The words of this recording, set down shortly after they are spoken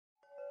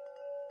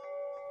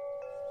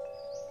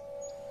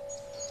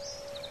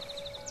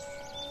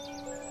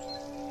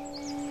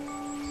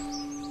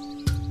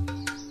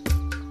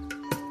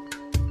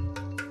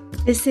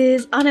This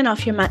is On and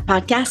Off Your Mat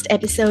podcast,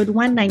 episode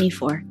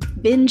 194,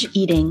 Binge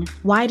Eating.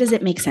 Why does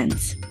it make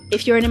sense?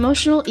 If you're an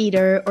emotional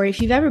eater, or if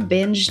you've ever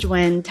binged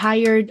when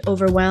tired,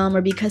 overwhelmed,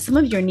 or because some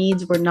of your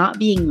needs were not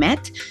being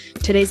met,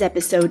 today's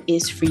episode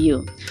is for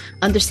you.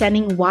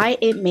 Understanding why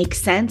it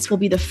makes sense will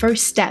be the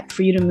first step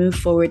for you to move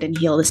forward and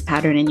heal this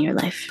pattern in your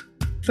life.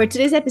 For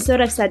today's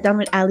episode, I've sat down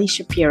with Ali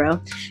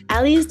Shapiro.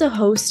 Ali is the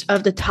host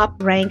of the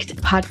top-ranked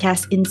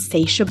podcast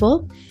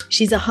Insatiable.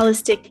 She's a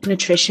holistic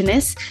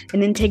nutritionist,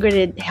 an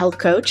integrated health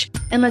coach,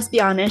 and let's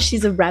be honest,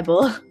 she's a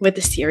rebel with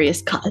a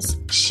serious cause.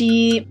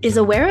 She is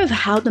aware of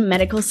how the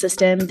medical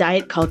system,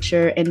 diet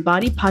culture, and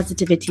body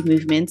positivity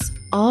movements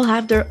all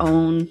have their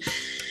own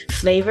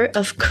flavor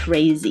of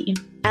crazy.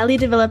 Ali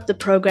developed the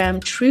program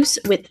Truce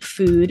with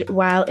Food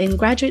while in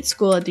graduate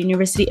school at the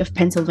University of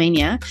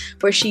Pennsylvania,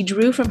 where she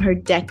drew from her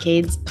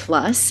decades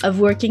plus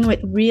of working with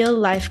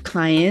real-life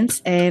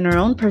clients and her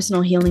own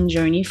personal healing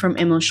journey from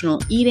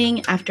emotional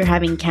eating after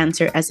having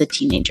cancer as a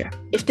teenager.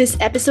 If this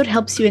episode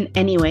helps you in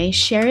any way,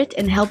 share it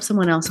and help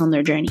someone else on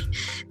their journey.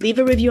 Leave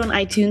a review on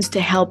iTunes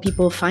to help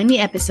people find the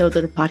episode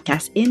of the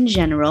podcast in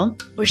general,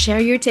 or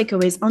share your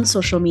takeaways on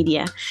social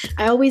media.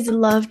 I always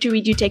love to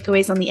read your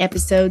takeaways on the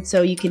episode,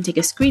 so you can take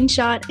a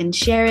screenshot and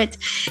share it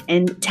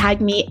and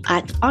tag me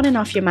at On and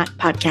Off Your Mat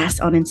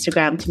podcast on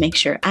Instagram to make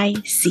sure I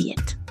see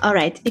it. All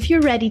right, if you're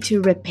ready to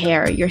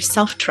repair your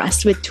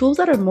self-trust with tools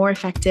that are more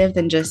effective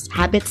than just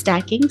habit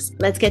stackings,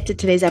 let's get to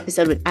today's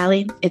episode with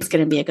Ali. It's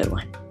going to be a good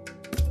one.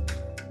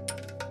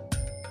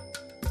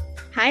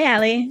 Hi,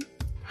 Ali.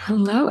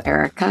 Hello,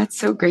 Erica. It's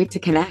so great to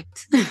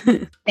connect.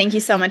 Thank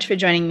you so much for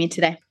joining me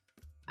today.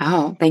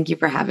 Oh, thank you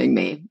for having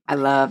me. I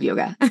love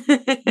yoga.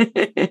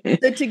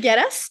 So to get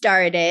us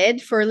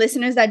started, for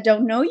listeners that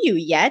don't know you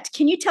yet,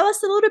 can you tell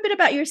us a little bit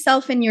about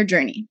yourself and your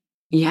journey?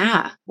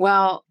 Yeah.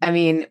 Well, I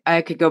mean,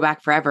 I could go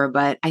back forever,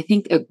 but I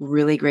think a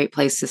really great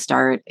place to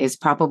start is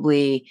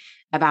probably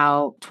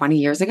about 20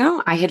 years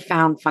ago. I had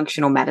found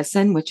functional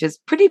medicine, which is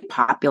pretty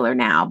popular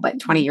now, but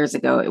 20 years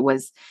ago, it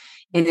was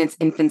in its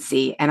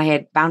infancy. And I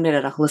had found it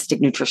at a holistic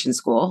nutrition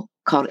school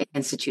called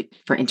Institute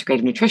for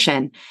Integrative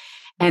Nutrition.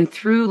 And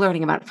through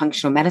learning about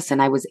functional medicine,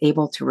 I was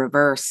able to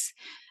reverse.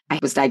 I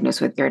was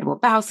diagnosed with irritable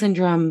bowel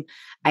syndrome.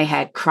 I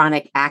had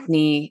chronic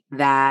acne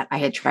that I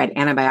had tried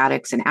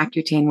antibiotics and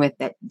Accutane with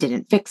that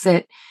didn't fix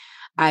it.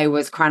 I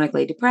was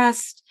chronically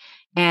depressed.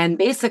 And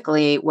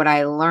basically, what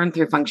I learned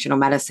through functional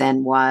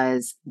medicine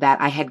was that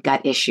I had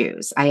gut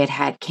issues. I had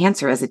had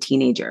cancer as a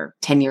teenager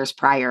 10 years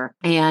prior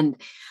and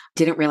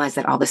didn't realize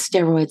that all the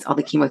steroids, all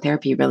the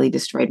chemotherapy really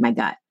destroyed my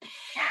gut.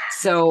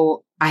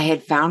 So I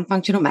had found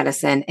functional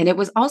medicine, and it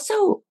was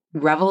also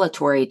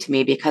revelatory to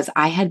me because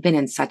I had been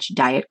in such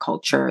diet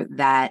culture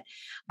that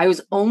I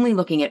was only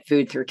looking at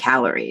food through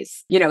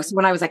calories. So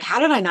when I was like, how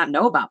did I not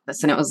know about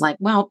this? And it was like,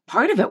 well,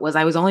 part of it was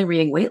I was only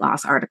reading weight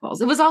loss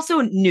articles. It was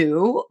also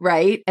new,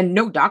 right? And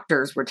no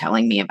doctors were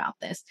telling me about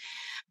this.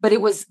 But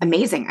it was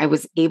amazing. I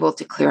was able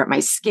to clear up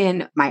my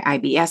skin. My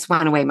IBS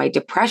went away. My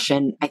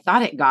depression, I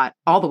thought it got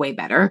all the way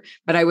better,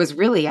 but I was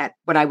really at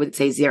what I would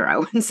say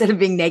zero. Instead of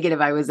being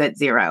negative, I was at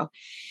zero.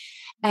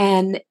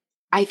 And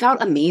I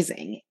felt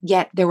amazing.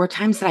 Yet there were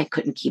times that I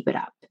couldn't keep it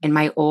up. And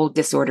my old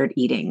disordered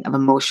eating of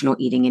emotional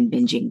eating and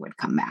binging would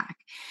come back.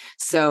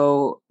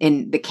 So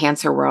in the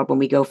cancer world, when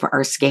we go for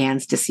our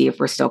scans to see if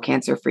we're still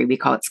cancer-free, we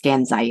call it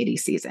scanxiety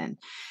season.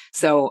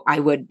 So I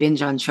would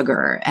binge on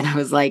sugar and I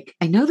was like,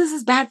 I know this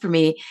is bad for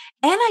me.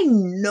 And I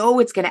know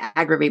it's going to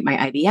aggravate my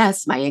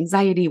IBS, my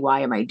anxiety.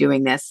 Why am I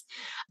doing this?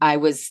 I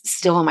was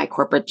still in my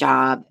corporate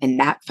job and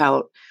that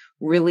felt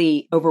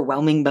really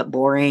overwhelming, but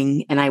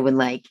boring. And I would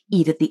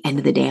eat at the end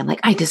of the day. I'm like,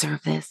 I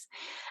deserve this.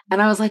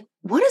 And I was like,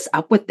 what is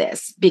up with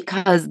this?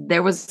 Because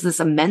there was this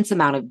immense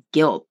amount of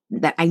guilt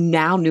that I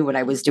now knew what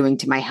I was doing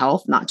to my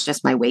health, not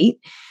just my weight.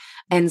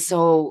 And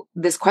so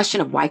this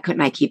question of why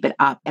couldn't I keep it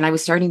up? And I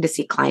was starting to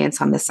see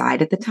clients on the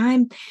side at the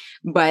time,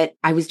 but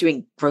I was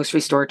doing grocery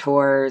store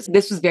tours.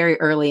 This was very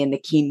early in the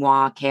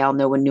quinoa, kale.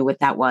 No one knew what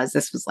that was.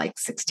 This was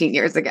 16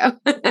 years ago.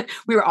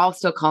 We were all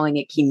still calling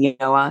it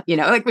quinoa,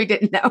 we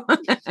didn't know.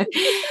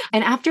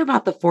 And after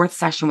about the fourth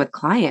session with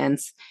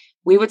clients,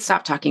 we would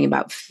stop talking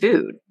about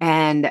food.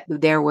 And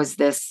there was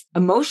this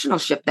emotional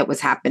shift that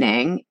was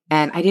happening.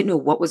 And I didn't know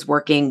what was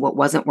working, what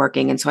wasn't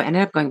working. And so I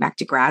ended up going back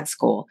to grad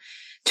school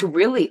to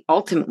really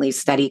ultimately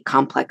study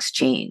complex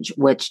change,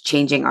 which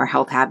changing our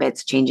health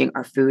habits, changing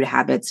our food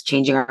habits,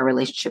 changing our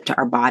relationship to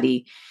our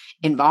body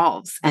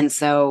involves. And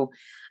so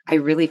I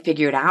really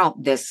figured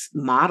out this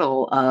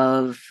model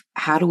of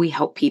how do we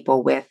help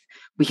people with,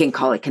 we can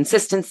call it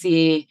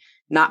consistency,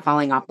 not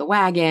falling off the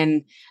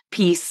wagon,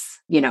 peace.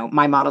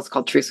 My model is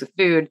called Truce with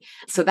Food.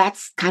 So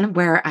that's kind of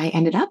where I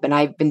ended up. And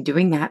I've been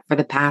doing that for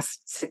the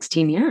past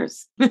 16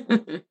 years.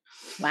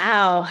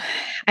 Wow.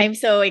 I'm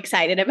so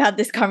excited about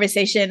this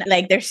conversation.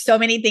 There's so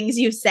many things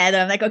you've said.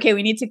 I'm like, okay,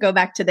 we need to go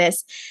back to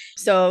this.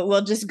 So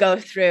we'll just go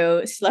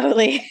through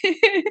slowly.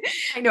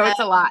 I know it's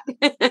a lot.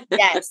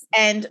 Yes.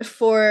 And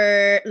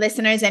for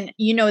listeners, and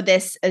you know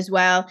this as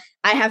well,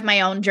 I have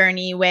my own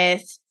journey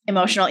with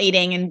emotional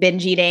eating and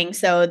binge eating.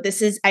 So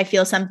this is, I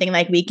feel, something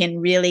like we can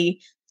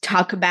really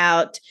talk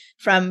about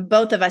from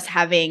both of us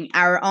having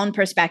our own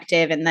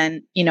perspective and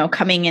then,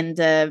 coming in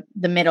the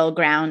middle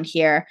ground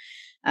here.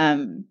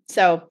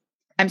 So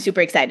I'm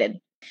super excited.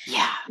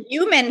 Yeah.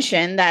 You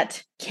mentioned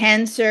that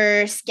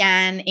cancer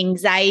scan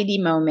anxiety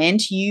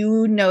moment,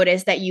 you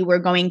noticed that you were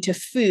going to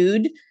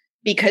food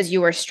because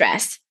you were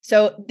stressed.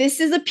 So this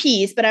is a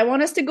piece, but I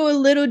want us to go a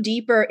little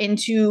deeper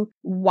into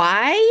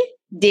why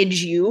did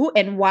you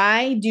and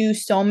why do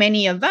so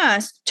many of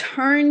us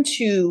turn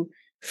to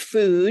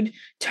food,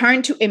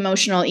 turn to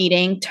emotional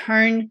eating,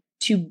 turn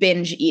to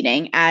binge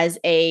eating as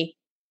a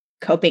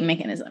coping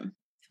mechanism?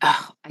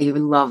 Oh, I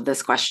love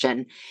this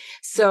question.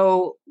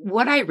 So,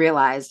 what I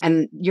realized,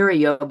 and you're a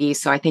yogi,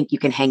 so I think you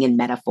can hang in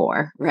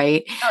metaphor,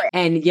 right? Oh, yeah.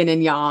 And yin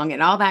and yang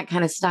and all that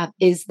kind of stuff,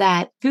 is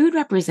that food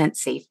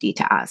represents safety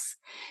to us.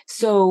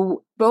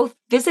 So, both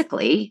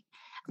physically,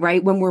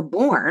 right, when we're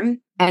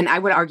born, and I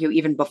would argue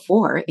even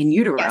before in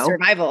utero. Yeah,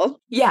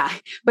 survival. Yeah.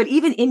 But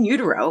even in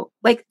utero,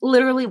 like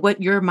literally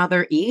what your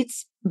mother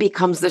eats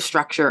becomes the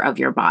structure of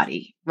your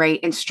body, right?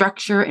 And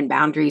structure and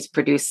boundaries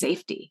produce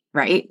safety,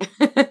 right?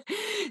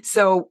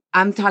 So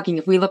I'm talking,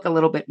 if we look a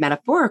little bit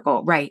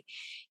metaphorical, right?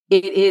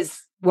 It is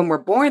when we're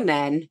born,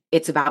 then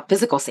it's about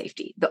physical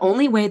safety. The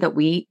only way that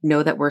we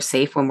know that we're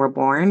safe when we're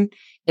born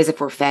is if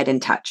we're fed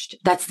and touched.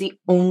 That's the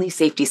only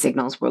safety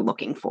signals we're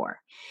looking for.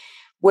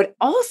 What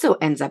also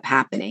ends up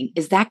happening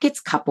is that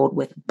gets coupled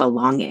with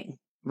belonging,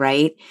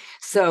 right?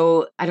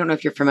 So I don't know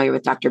if you're familiar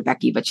with Dr.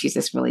 Becky, but she's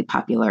this really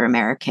popular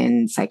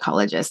American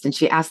psychologist. And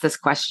she asked this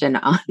question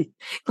on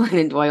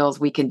Glennon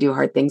Doyle's We Can Do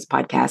Hard Things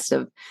podcast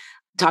of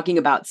talking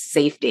about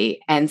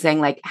safety and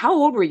saying like, how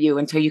old were you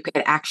until you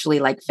could actually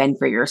like fend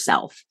for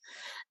yourself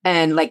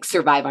and like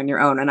survive on your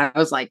own? And I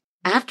was like,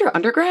 after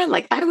undergrad,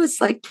 like I was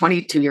like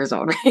 22 years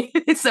old,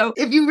 right? So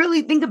if you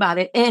really think about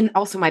it, and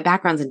also my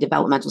background's in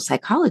developmental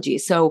psychology.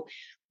 So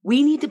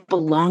we need to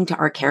belong to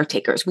our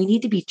caretakers. We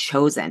need to be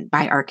chosen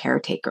by our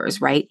caretakers,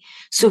 right?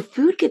 So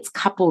food gets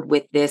coupled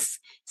with this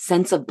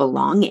sense of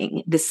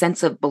belonging, this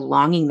sense of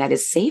belonging that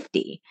is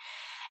safety.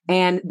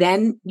 And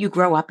then you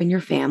grow up in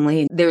your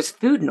family, and there's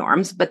food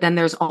norms, but then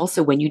there's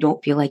also when you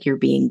don't feel like you're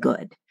being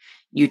good,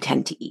 you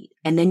tend to eat.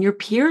 And then your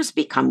peers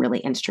become really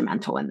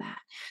instrumental in that.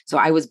 So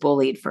I was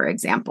bullied, for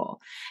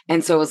example.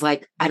 And so it was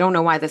like, I don't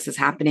know why this is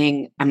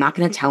happening. I'm not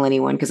going to tell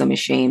anyone because I'm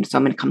ashamed. So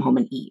I'm going to come home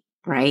and eat.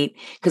 Right?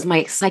 Because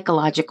my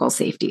psychological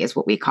safety is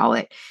what we call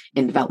it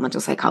in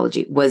developmental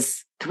psychology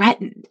was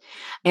threatened.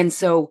 And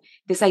so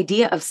this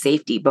idea of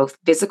safety, both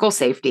physical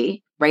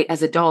safety, right?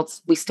 As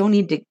adults, we still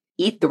need to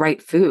eat the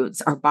right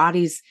foods. Our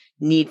bodies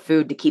need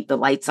food to keep the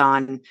lights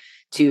on,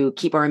 to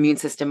keep our immune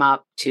system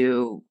up,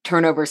 to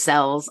turn over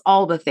cells,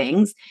 all the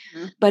things.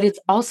 Mm-hmm. But it's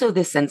also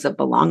this sense of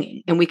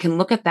belonging. And we can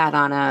look at that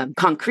on a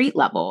concrete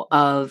level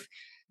of,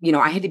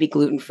 I had to be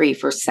gluten-free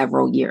for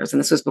several years. And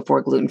this was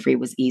before gluten-free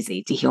was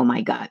easy to heal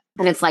my gut.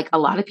 And it's like a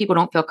lot of people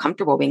don't feel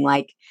comfortable being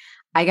like,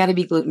 I got to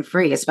be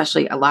gluten-free,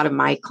 especially a lot of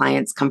my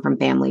clients come from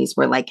families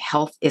where like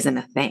health isn't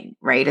a thing,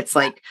 right? It's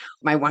like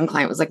my one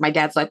client was like, my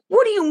dad's like,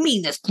 what do you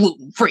mean this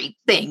gluten-free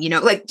thing?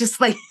 Like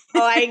just like.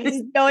 Oh,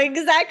 I know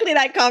exactly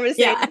that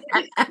conversation.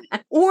 Yeah.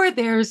 Or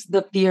there's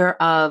the fear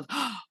of,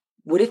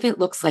 what if it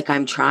looks like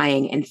I'm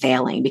trying and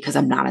failing because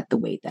I'm not at the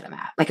weight that I'm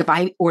at? Like if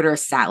I order a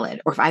salad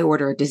or if I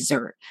order a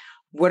dessert,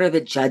 what are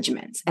the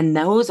judgments? And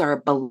those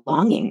are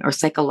belonging or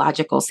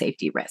psychological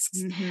safety risks.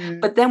 Mm-hmm.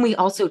 But then we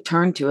also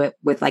turn to it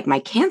with like my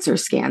cancer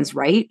scans,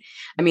 right?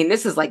 I mean,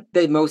 this is like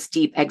the most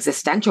deep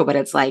existential, but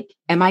it's like,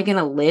 am I going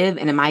to live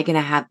and am I going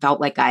to have felt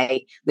like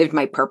I lived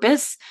my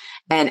purpose?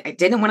 And I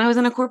didn't when I was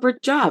in a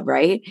corporate job,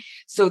 right?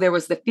 So there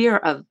was the fear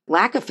of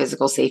lack of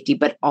physical safety,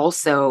 but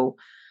also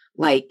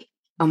like,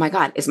 oh my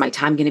God, is my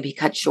time going to be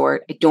cut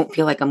short? I don't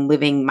feel like I'm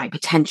living my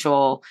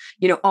potential.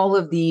 All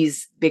of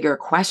these bigger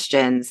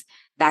questions.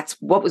 That's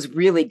what was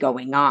really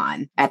going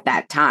on at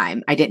that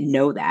time. I didn't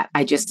know that.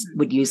 I just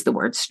would use the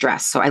word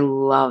stress. So I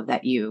love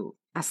that you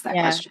asked that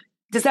question.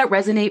 Does that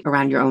resonate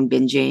around your own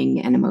binging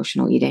and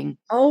emotional eating?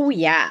 Oh,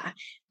 yeah.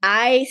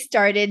 I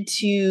started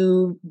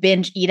to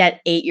binge eat at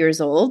 8 years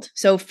old.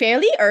 So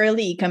fairly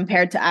early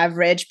compared to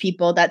average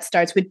people that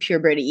starts with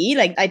puberty.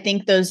 Like I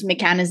think those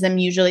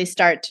mechanisms usually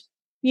start,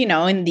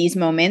 in these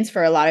moments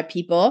for a lot of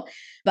people.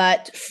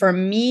 But for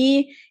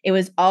me, it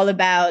was all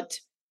about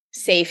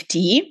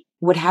safety.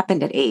 What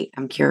happened at 8?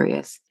 I'm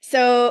curious.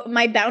 So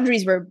my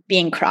boundaries were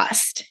being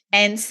crossed.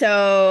 And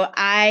so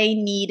I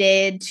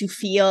needed to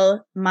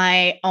feel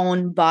my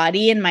own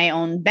body and my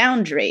own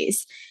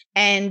boundaries.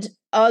 And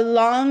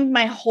along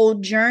my whole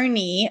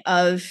journey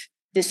of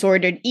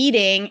disordered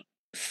eating,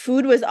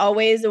 food was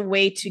always a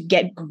way to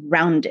get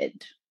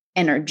grounded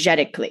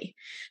energetically.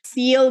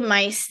 Feel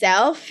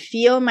myself,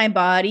 feel my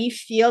body,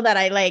 feel that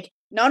I like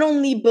not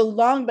only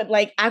belong, but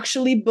like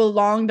actually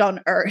belonged on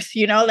earth,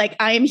 like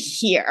I am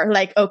here,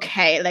 like,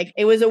 okay, like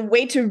it was a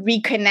way to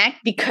reconnect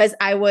because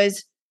I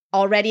was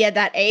already at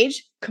that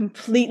age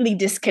completely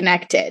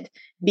disconnected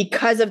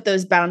because of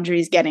those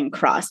boundaries getting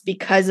crossed,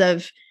 because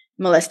of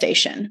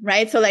molestation,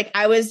 right? So like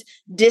I was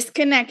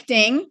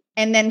disconnecting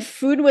And then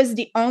food was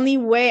the only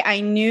way I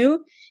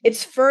knew.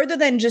 It's further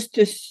than just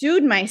to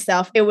soothe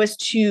myself. It was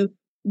to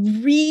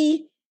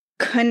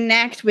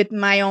reconnect with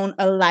my own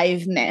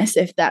aliveness,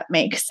 if that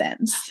makes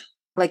sense.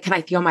 Like, can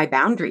I feel my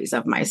boundaries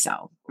of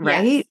myself? Yes.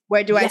 Right?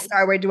 Where do I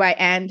start? Where do I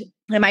end?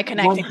 Am I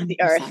connecting to the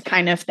earth 100%.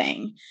 kind of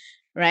thing?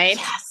 Right?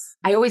 Yes.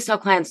 I always tell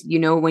clients,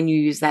 when you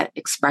use that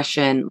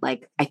expression,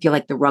 like, I feel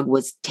like the rug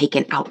was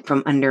taken out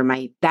from under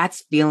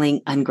that's feeling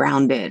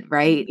ungrounded,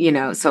 right?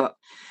 So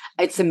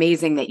it's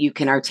amazing that you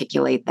can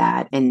articulate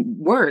that in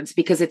words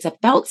because it's a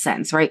felt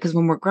sense, right? Because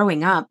when we're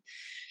growing up,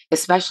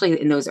 especially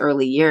in those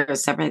early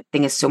years,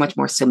 everything is so much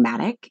more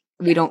somatic.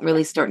 We don't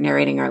really start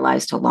narrating our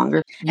lives till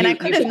longer. And I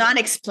could have not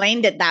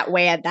explained it that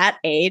way at that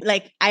age.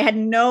 Like I had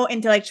no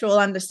intellectual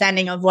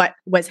understanding of what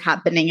was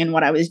happening and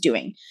what I was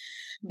doing.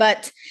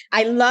 But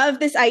I love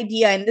this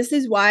idea. And this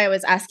is why I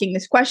was asking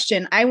this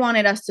question. I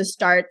wanted us to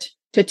start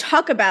to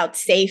talk about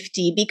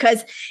safety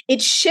because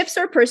it shifts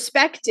our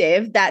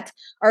perspective that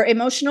our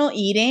emotional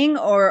eating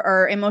or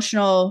our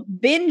emotional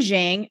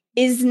binging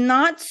is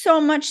not so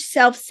much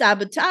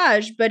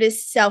self-sabotage, but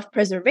is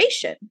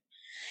self-preservation.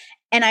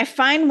 And I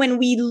find when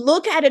we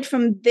look at it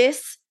from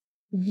this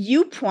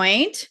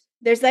viewpoint,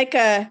 there's like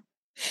a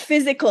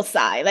physical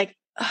side,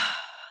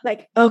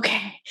 like,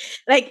 okay,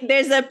 like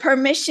there's a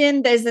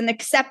permission, there's an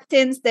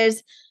acceptance,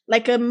 there's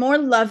like a more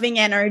loving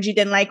energy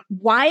than like,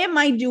 why am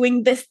I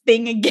doing this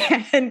thing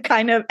again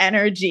kind of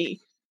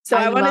energy. So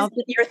I want to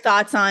see your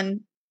thoughts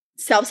on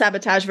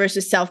self-sabotage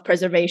versus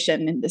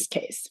self-preservation in this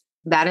case.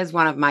 That is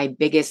one of my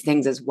biggest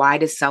things is why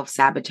does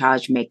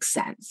self-sabotage make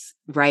sense,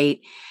 right?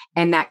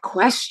 And that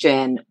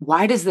question,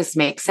 why does this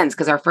make sense?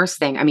 Because our first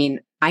thing,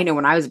 I know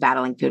when I was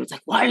battling food, it's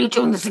like, why are you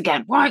doing this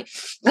again? Why?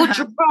 What's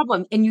your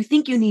problem? And you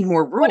think you need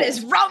more rules. What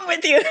is wrong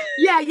with you?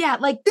 Yeah.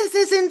 Like, this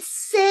is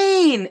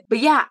insane. But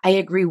yeah, I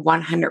agree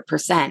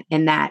 100%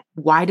 in that.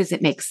 Why does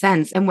it make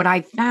sense? And what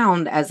I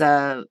found as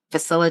a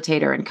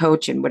facilitator and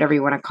coach and whatever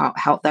you want to call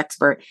health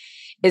expert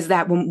is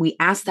that when we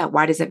ask that,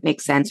 why does it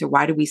make sense? Or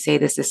why do we say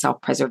this is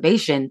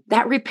self-preservation?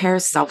 That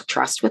repairs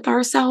self-trust with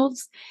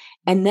ourselves.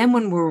 And then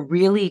when we're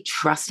really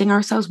trusting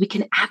ourselves, we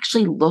can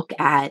actually look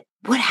at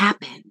what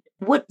happened,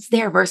 what's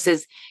there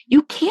versus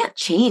you can't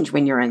change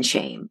when you're in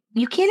shame.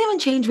 You can't even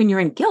change when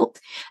you're in guilt.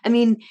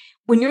 When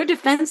your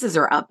defenses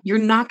are up, you're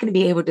not going to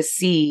be able to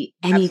see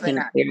anything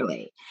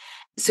clearly.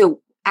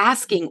 So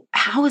asking,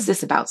 how is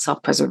this about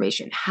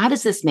self-preservation? How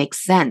does this make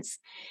sense?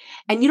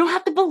 And you don't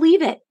have to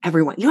believe it,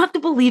 everyone. You don't have to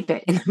believe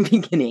it in the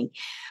beginning.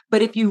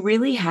 But if you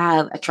really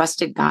have a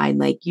trusted guide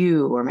like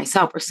you or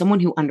myself or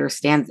someone who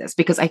understands this,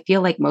 because I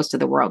feel like most of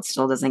the world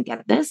still doesn't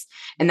get this.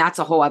 And that's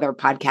a whole other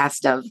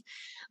podcast of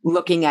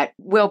looking at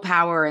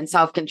willpower and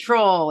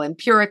self-control and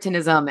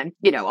Puritanism and,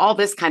 all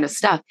this kind of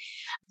stuff.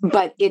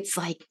 But it's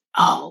like,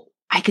 oh,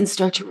 I can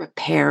start to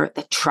repair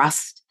the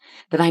trust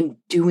that I'm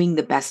doing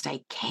the best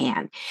I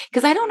can.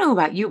 Because I don't know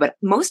about you, but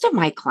most of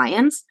my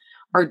clients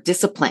are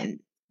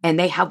disciplined. And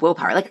they have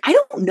willpower. Like, I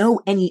don't know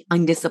any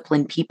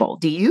undisciplined people.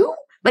 Do you?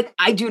 Like,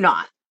 I do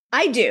not.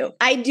 I do.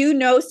 I do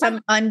know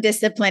some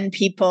undisciplined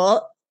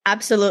people.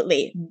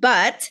 Absolutely.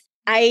 But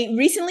I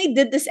recently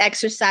did this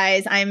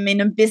exercise. I'm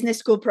in a business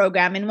school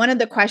program. And one of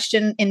the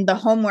questions in the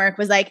homework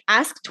was like,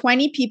 ask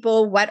 20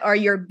 people, what are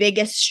your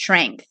biggest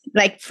strengths?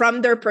 Like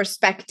from their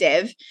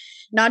perspective,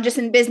 not just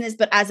in business,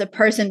 but as a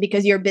person,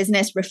 because your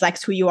business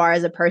reflects who you are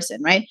as a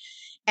person, right?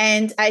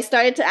 And I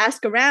started to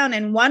ask around.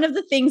 And one of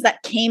the things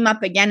that came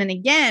up again and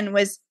again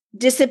was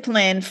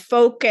discipline,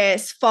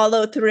 focus,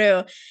 follow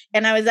through.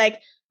 And I was like,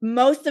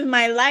 most of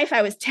my life,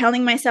 I was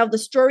telling myself the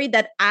story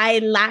that I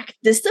lacked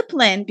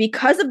discipline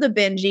because of the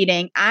binge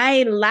eating.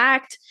 I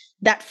lacked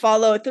that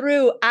follow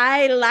through.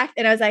 And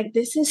I was like,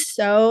 this is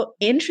so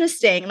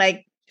interesting.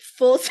 Like,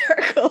 full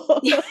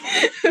circle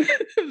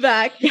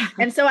back. Yeah.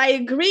 And so I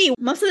agree.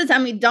 Most of the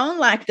time we don't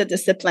lack the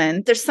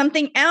discipline. There's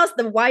something else.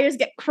 The wires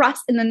get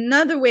crossed in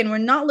another way and we're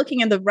not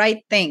looking at the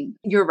right thing.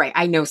 You're right.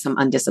 I know some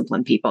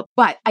undisciplined people,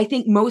 but I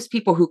think most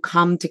people who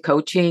come to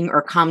coaching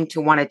or come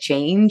to want to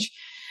change,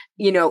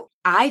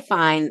 I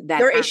find that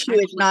their issue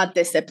is not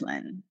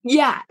discipline.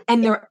 Yeah.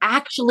 And they're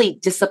actually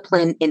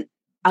disciplined in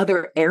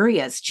other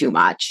areas too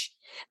much.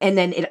 And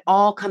then it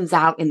all comes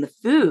out in the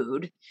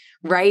food.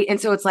 Right. And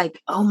so it's like,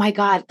 oh my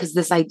God, because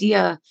this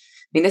idea,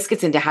 this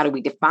gets into how do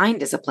we define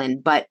discipline.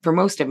 But for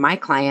most of my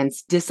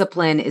clients,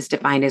 discipline is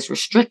defined as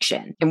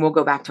restriction. And we'll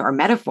go back to our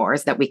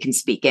metaphors that we can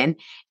speak in.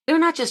 They're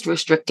not just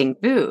restricting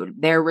food,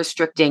 they're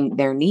restricting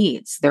their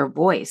needs, their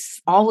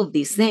voice, all of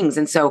these things.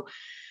 And so,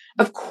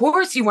 of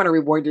course, you want to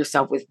reward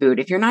yourself with food.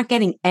 If you're not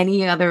getting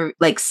any other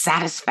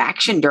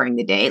satisfaction during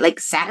the day,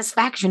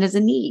 satisfaction is a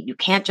need. You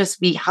can't just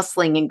be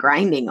hustling and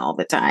grinding all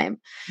the time.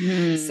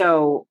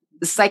 So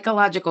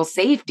psychological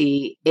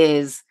safety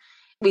is,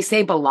 we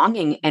say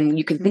belonging, and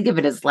you can think of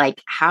it as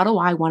how do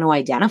I want to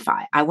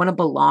identify? I want to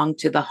belong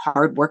to the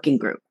hardworking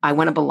group. I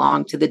want to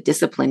belong to the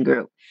disciplined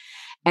group.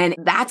 And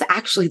that's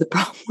actually the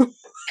problem.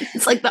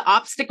 It's like the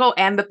obstacle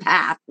and the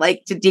path,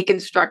 to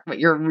deconstruct what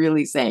you're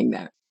really saying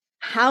there.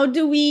 How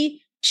do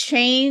we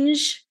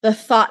change the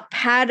thought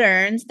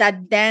patterns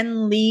that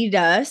then lead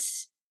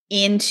us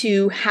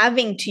into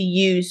having to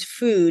use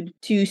food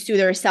to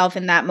soothe ourselves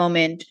in that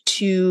moment,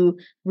 to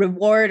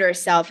reward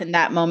ourselves in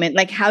that moment.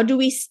 Like, how do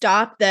we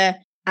stop the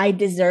I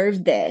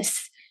deserve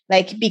this?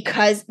 Like,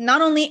 because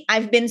not only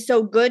I've been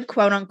so good,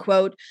 quote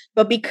unquote,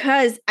 but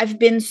because I've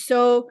been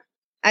so,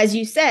 as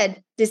you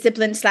said,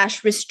 disciplined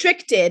 /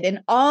 restricted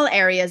in all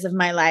areas of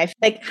my life.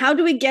 Like, how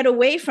do we get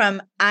away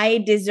from I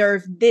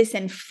deserve this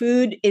and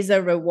food is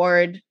a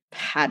reward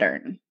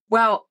pattern?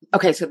 Well,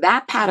 okay. So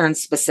that pattern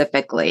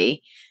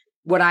specifically,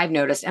 what I've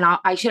noticed, and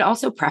I should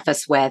also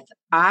preface with,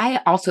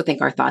 I also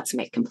think our thoughts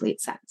make complete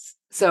sense.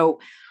 So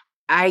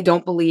I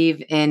don't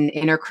believe in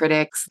inner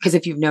critics, because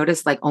if you've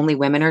noticed, like only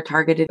women are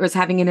targeted as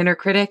having an inner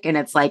critic, and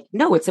it's like,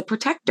 no, it's a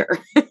protector,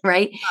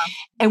 right?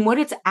 And what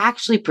it's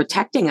actually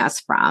protecting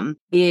us from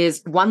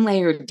is one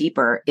layer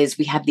deeper is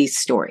we have these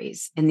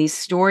stories, and these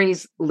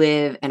stories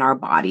live in our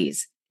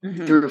bodies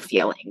through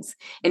feelings.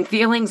 And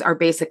feelings are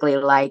basically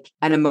like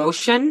an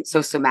emotion,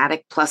 so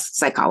somatic plus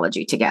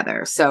psychology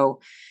together.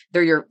 So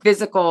they're your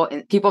physical,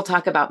 and people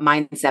talk about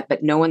mindset,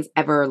 but no one's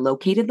ever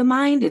located the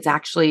mind. It's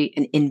actually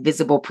an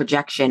invisible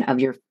projection of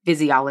your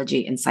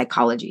physiology and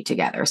psychology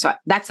together. So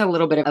that's a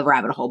little bit of a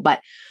rabbit hole. But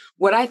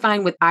what I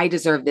find with I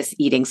deserve this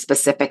eating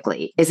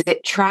specifically is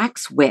it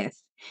tracks with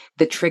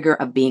the trigger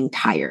of being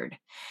tired.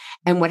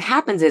 And what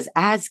happens is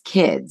as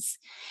kids,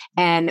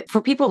 and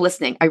for people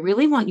listening, I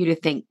really want you to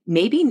think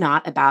maybe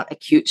not about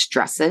acute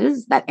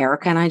stresses that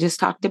Erica and I just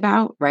talked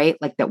about, right?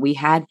 Like that we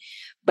had,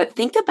 but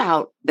think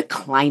about the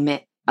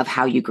climate of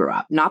how you grew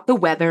up, not the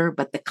weather,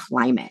 but the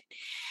climate.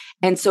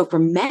 And so for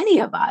many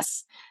of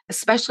us,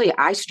 especially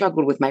I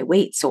struggled with my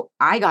weight. So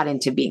I got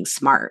into being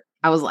smart.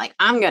 I was like,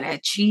 I'm going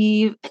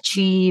to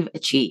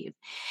achieve.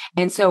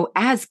 And so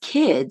as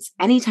kids,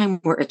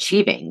 anytime we're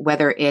achieving,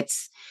 whether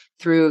it's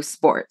through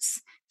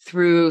sports,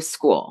 through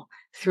school,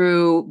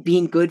 through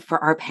being good for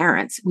our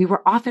parents, we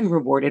were often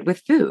rewarded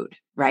with food,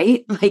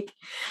 right? Like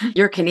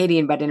you're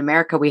Canadian, but in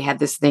America, we had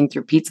this thing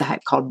through Pizza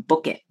Hut called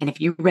Book It. And if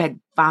you read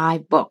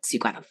 5 books, you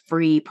got a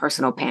free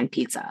personal pan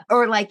pizza.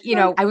 Or like,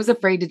 I was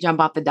afraid to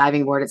jump off the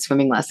diving board at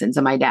swimming lessons.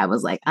 And my dad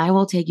was like, I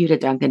will take you to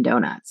Dunkin'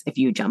 Donuts if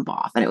you jump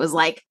off. And it was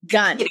like,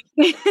 done.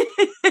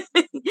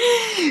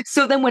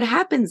 So then what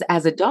happens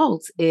as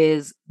adults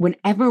is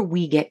whenever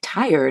we get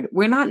tired,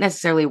 we're not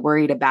necessarily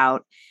worried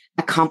about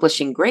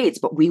accomplishing grades,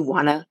 but we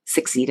want to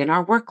succeed in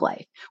our work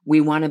life.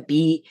 We want to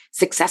be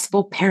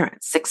successful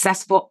parents,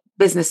 successful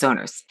business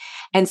owners.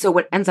 And so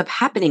what ends up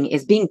happening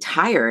is being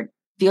tired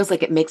feels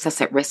like it makes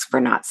us at risk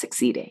for not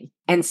succeeding.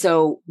 And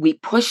so we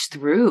push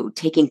through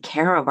taking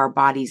care of our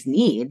body's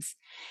needs.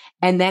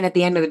 And then at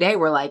the end of the day,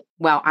 we're like,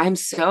 well, I'm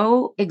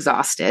so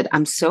exhausted.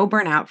 I'm so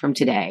burnt out from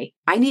today.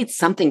 I need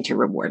something to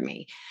reward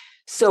me.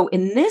 So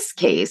in this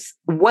case,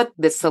 what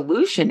the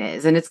solution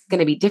is, and it's going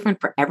to be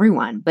different for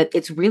everyone, but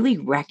it's really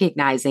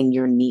recognizing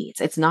your needs.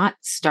 It's not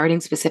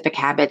starting specific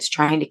habits,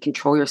 trying to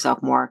control yourself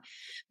more,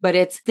 but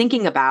it's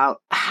thinking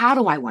about how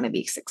do I want to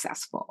be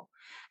successful?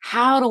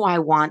 How do I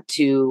want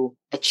to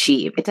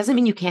achieve? It doesn't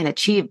mean you can't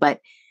achieve,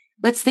 but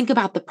let's think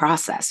about the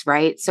process,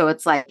 right? So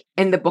it's like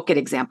in the Book It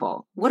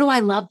example, what do I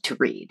love to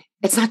read?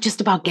 It's not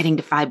just about getting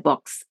to 5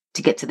 books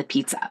to get to the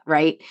pizza,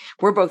 right?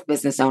 We're both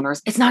business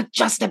owners. It's not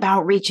just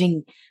about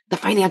reaching the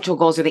financial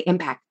goals or the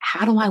impact.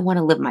 How do I want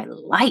to live my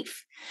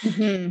life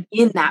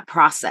in that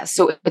process?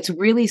 So it's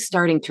really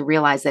starting to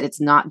realize that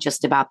it's not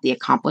just about the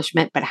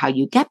accomplishment, but how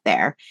you get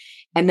there.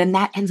 And then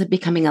that ends up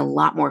becoming a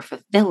lot more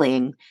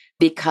fulfilling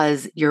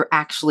because you're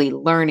actually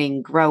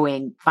learning,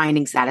 growing,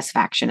 finding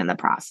satisfaction in the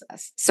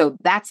process. So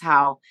that's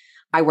how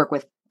I work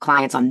with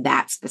clients on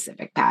that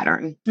specific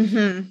pattern.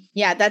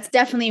 Yeah, that's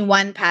definitely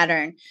one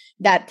pattern,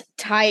 that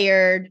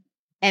tired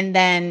and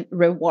then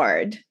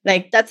reward.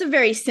 Like that's a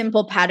very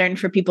simple pattern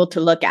for people to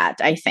look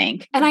at, I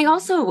think. And I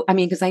also,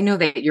 because I know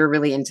that you're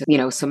really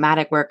into,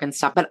 somatic work and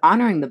stuff, but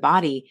honoring the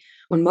body,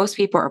 when most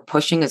people are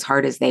pushing as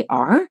hard as they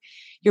are,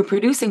 you're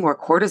producing more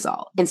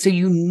cortisol. And so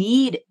you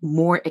need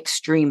more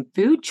extreme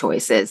food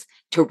choices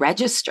to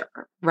register,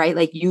 right?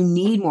 Like you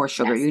need more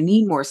sugar, you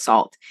need more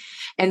salt.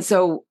 And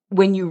so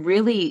when you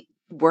really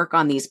work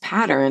on these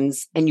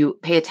patterns and you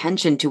pay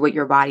attention to what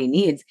your body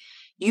needs,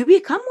 you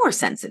become more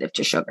sensitive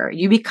to sugar.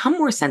 You become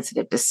more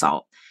sensitive to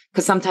salt.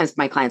 Because sometimes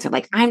my clients are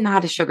like, I'm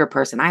not a sugar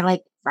person. I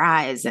like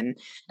fries. And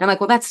I'm like,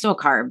 well, that's still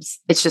carbs.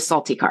 It's just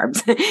salty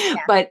carbs. Yeah.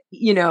 But,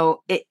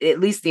 at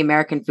least the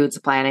American food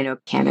supply, and I know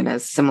Canada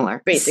is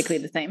similar. Basically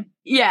the same.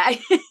 Yeah.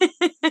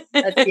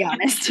 Let's be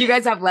honest. You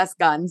guys have less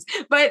guns.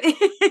 But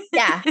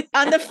yeah,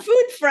 on the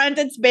food front,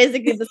 it's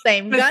basically the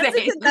same. Guns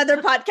is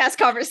another podcast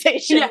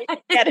conversation we can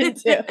get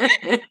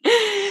into.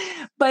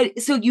 But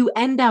so you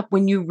end up,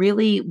 when you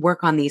really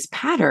work on these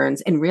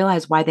patterns and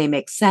realize why they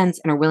make sense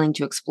and are willing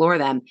to explore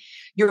them,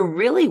 you're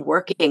really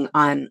working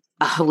on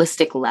a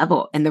holistic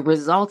level, and the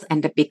results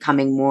end up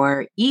becoming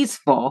more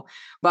easeful,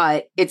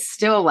 but it's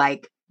still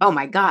like, oh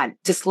my God,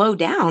 to slow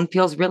down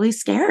feels really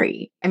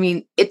scary.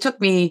 It took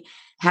me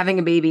having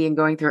a baby and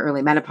going through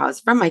early menopause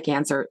from my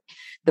cancer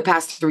the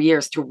past 3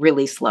 years to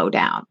really slow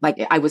down. Like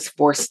I was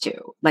forced to,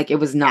 like it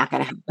was not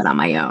going to happen on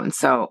my own.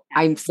 So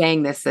I'm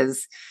saying this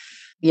as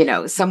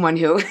someone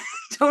who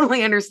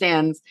totally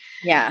understands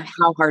Yeah.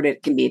 how hard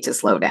it can be to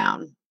slow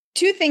down.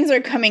 Two things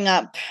are coming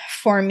up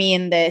for me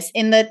in this.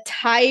 In the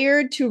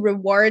tired to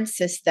reward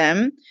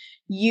system,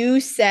 you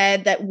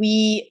said that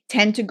we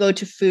tend to go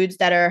to foods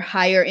that are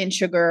higher in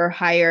sugar,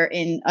 higher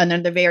in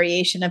another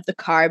variation of the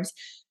carbs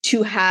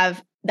to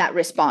have that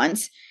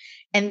response.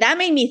 And that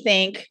made me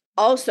think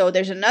also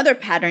there's another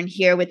pattern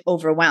here with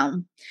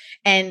overwhelm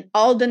and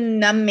all the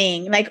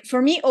numbing. Like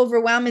for me,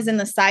 overwhelm is in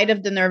the side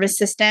of the nervous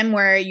system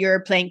where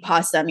you're playing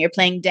possum, you're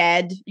playing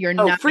dead, you're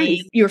numbing,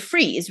 freeze. you're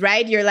freeze,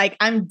 right? You're like,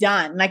 I'm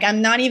done. Like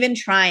I'm not even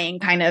trying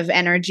kind of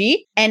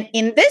energy. And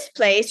in this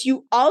place,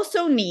 you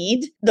also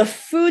need the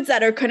foods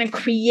that are going to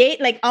create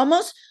like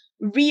almost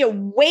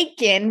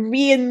reawaken,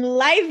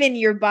 re-enliven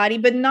your body,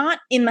 but not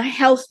in a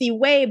healthy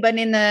way, but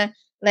in a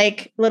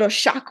like little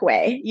shock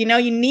way. You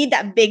need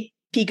that big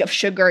peak of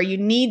sugar. You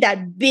need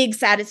that big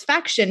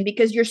satisfaction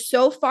because you're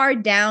so far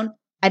down.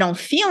 I don't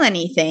feel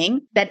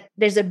anything that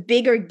there's a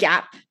bigger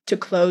gap to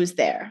close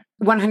there.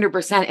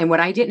 100%. And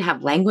what I didn't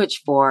have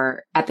language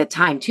for at the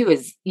time too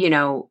is,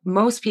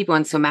 most people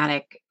in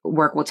somatic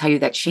work will tell you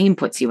that shame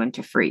puts you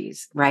into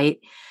freeze, right?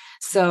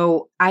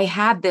 So I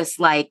had this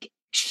like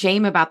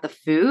shame about the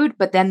food,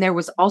 but then there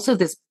was also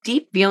this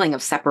deep feeling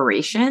of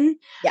separation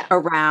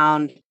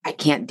around, I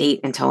can't date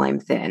until I'm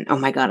thin. Oh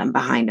my God, I'm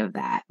behind of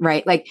that,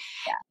 right? Like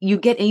you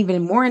get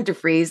even more into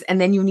freeze and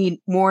then you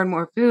need more and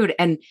more food.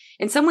 And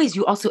in some ways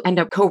you also end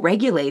up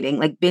co-regulating.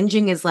 Like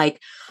binging is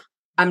like,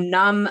 I'm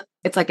numb.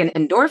 It's like an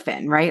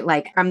endorphin, right?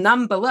 Like I'm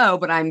numb below,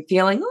 but I'm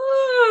feeling,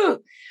 ooh,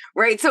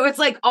 right? So it's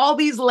like all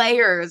these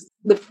layers.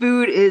 The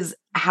food is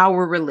how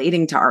we're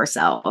relating to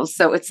ourselves.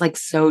 So it's like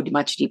so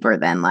much deeper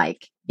than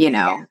like,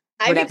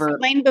 I've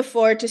explained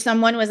before to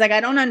someone was like,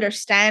 I don't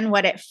understand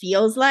what it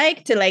feels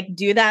like to like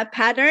do that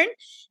pattern.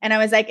 And I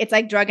was like, it's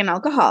like drug and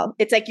alcohol.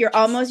 It's like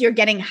you're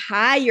getting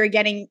high, you're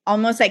getting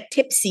almost like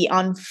tipsy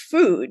on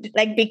food,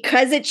 like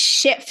because it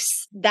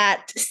shifts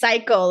that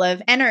cycle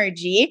of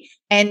energy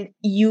and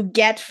you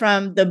get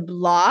from the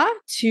blah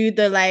to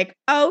the like,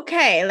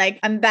 okay, like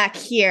I'm back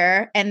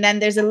here. And then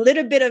there's a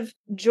little bit of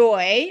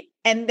joy.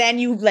 And then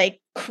you like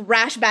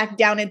crash back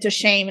down into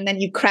shame and then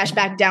you crash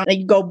back down and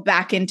you go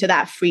back into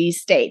that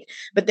freeze state.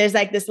 But there's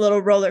like this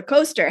little roller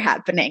coaster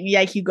happening.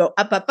 Like you go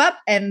up, up, up,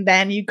 and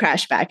then you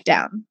crash back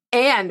down.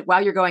 And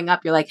while you're going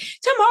up, you're like,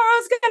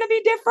 tomorrow's going to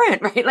be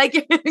different, right? Like,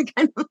 you're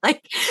kind of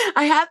like,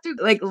 I have to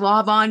like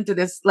lob on to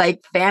this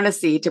like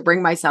fantasy to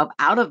bring myself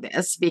out of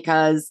this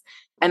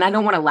and I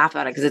don't want to laugh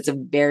at it because it's a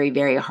very,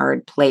 very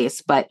hard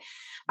place, but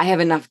I have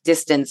enough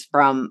distance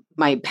from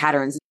my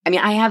patterns. I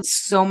mean, I have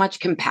so much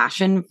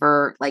compassion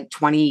for like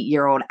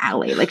 20-year-old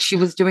Allie. Like she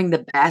was doing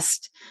the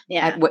best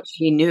at what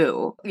she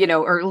knew,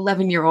 or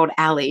 11-year-old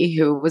Allie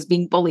who was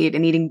being bullied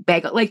and eating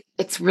bagel. Like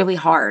it's really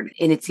hard.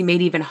 And it's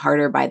made even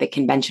harder by the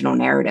conventional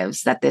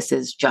narratives that this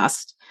is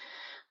just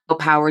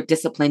power,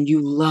 discipline. You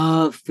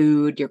love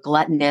food. You're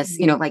gluttonous,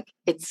 like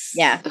it's,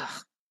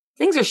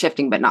 things are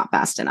shifting, but not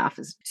fast enough.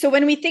 So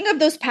when we think of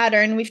those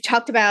patterns, we've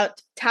talked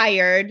about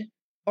tired,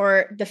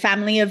 or the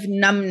family of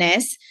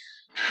numbness,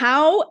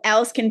 how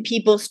else can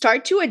people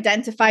start to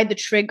identify the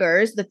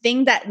triggers, the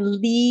thing that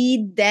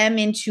lead them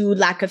into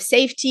lack of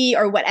safety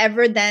or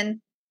whatever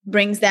then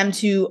brings them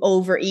to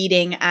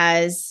overeating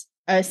as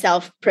a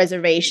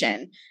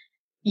self-preservation?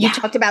 You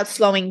talked about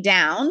slowing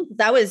down.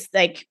 That was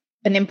like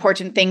an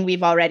important thing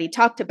we've already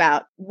talked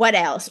about. What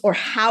else? Or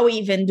how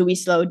even do we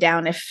slow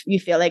down if you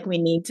feel like we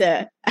need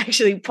to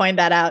actually point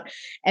that out?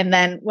 And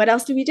then what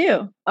else do we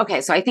do?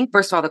 Okay. So I think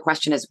first of all, the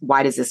question is,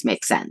 why does this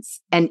make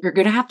sense? And you're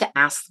going to have to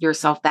ask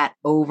yourself that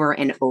over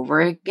and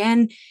over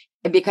again,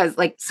 because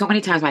like so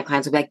many times my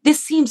clients will be like,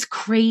 this seems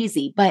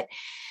crazy, but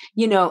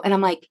and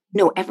I'm like,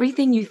 no,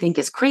 everything you think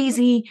is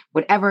crazy,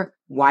 whatever.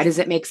 Why does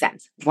it make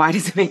sense? Why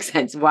does it make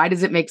sense? Why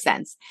does it make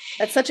sense?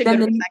 That's such a good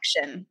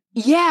reflection.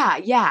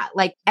 Yeah.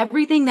 Like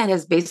everything that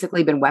has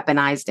basically been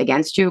weaponized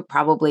against you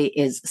probably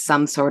is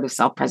some sort of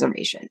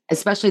self-preservation,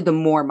 especially the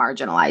more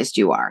marginalized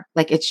you are.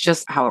 Like it's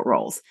just how it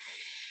rolls.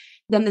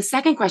 Then the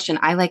second question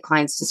I like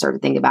clients to sort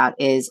of think about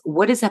is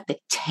what is at the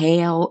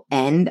tail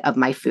end of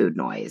my food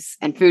noise?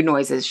 And food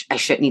noise is I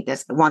shouldn't eat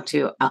this. I want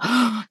to.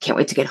 Can't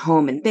wait to get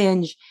home and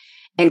binge.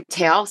 And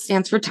tail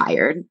stands for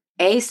tired.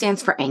 A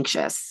stands for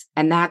anxious.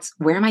 And that's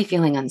where am I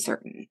feeling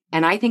uncertain?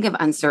 And I think of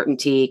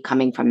uncertainty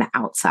coming from the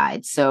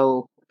outside.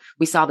 So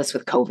we saw this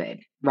with COVID,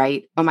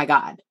 right? Oh my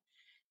God.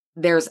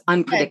 There's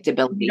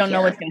unpredictability. You don't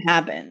know what's going to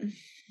happen.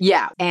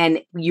 Yeah.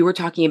 And you were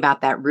talking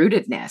about that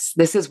rootedness.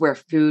 This is where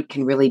food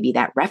can really be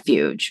that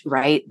refuge,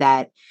 right?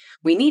 That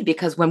we need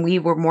because when we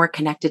were more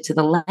connected to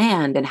the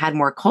land and had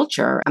more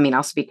culture, I mean,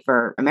 I'll speak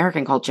for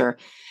American culture,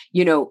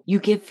 you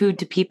give food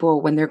to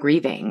people when they're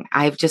grieving.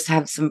 I've just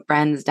have some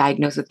friends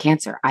diagnosed with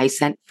cancer. I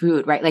sent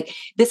food, right? Like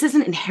this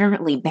isn't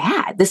inherently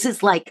bad. This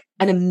is like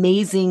an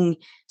amazing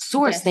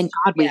source. Yes. Thank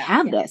God we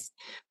have this.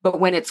 But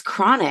when it's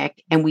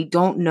chronic and we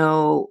don't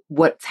know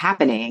what's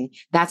happening,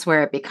 that's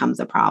where it becomes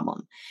a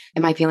problem.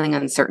 Am I feeling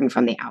uncertain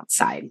from the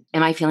outside?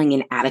 Am I feeling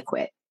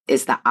inadequate?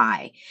 Is the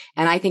I.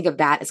 And I think of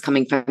that as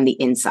coming from the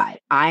inside.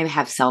 I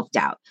have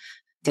self-doubt.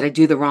 Did I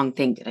do the wrong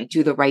thing? Did I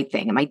do the right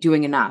thing? Am I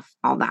doing enough?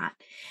 All that.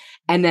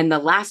 And then the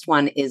last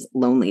one is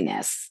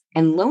loneliness.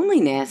 And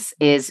loneliness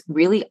is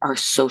really our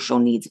social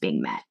needs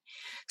being met.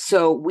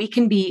 So we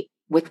can be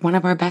with one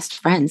of our best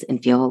friends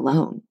and feel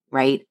alone,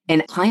 right?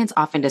 And clients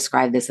often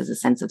describe this as a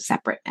sense of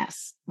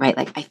separateness, right?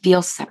 Like I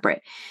feel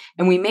separate.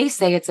 And we may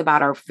say it's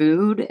about our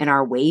food and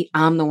our weight.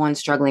 I'm the one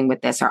struggling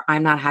with this, or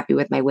I'm not happy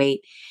with my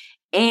weight.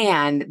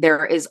 And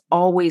there is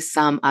always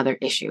some other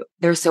issue.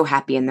 They're so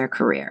happy in their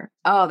career.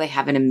 Oh, they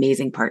have an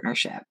amazing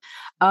partnership.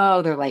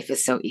 Oh, their life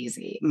is so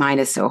easy. Mine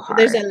is so hard.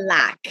 There's a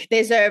lack.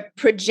 There's a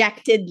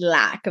projected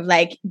lack of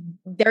like,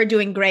 they're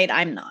doing great.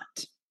 I'm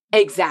not.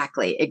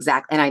 Exactly.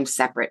 And I'm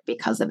separate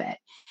because of it.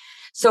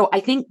 So I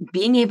think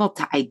being able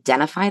to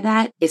identify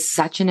that is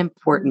such an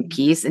important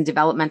piece in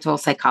developmental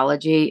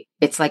psychology.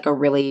 It's like a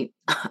really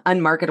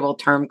unmarketable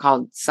term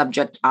called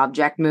subject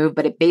object move,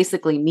 but it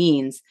basically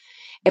means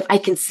if I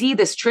can see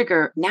this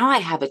trigger, now I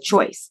have a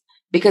choice.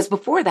 Because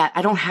before that,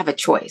 I don't have a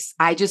choice.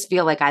 I just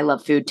feel like I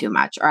love food too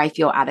much, or I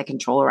feel out of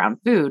control around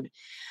food.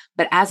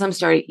 But as I'm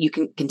starting, you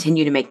can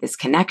continue to make this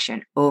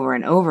connection over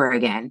and over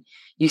again.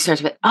 You start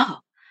to be, oh,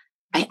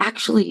 I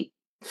actually,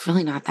 it's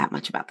really not that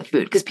much about the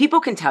food. Because people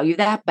can tell you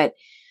that, but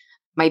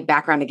my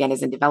background again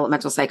is in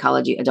developmental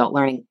psychology, adult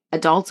learning.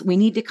 Adults, we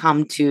need to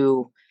come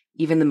to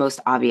even the most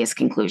obvious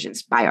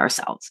conclusions by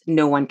ourselves.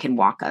 No one can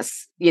walk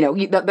us.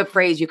 The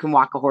phrase, you can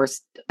walk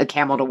a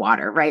camel to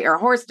water, right? Or a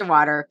horse to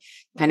water,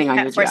 depending on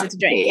your horse to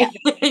drink.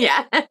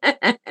 Yeah.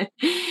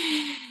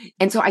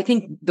 And so I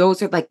think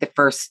those are like the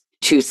first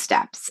two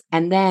steps.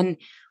 And then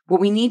what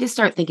we need to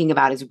start thinking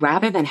about is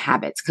rather than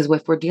habits, because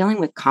if we're dealing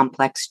with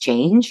complex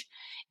change,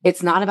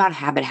 it's not about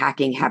habit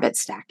hacking, habit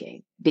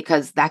stacking,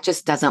 because that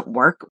just doesn't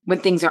work when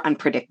things are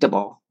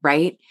unpredictable,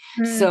 right?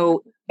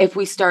 So if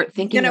we start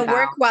thinking it's going to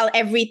work while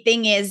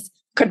everything is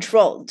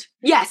controlled.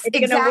 Yes, it's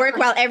going to work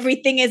while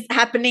everything is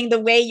happening the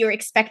way you're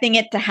expecting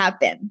it to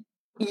happen.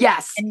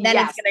 Yes. And then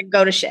it's going to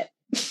go to shit.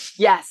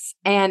 Yes.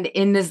 And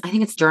in this, I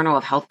think it's Journal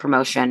of Health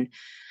Promotion,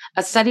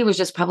 a study was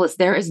just published.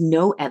 There is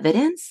no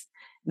evidence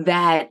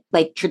that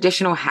like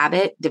traditional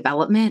habit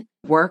development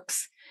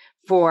works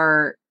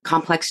for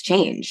complex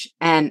change.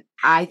 And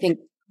I think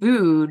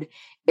food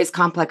is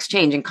complex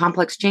change, and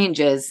complex change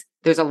is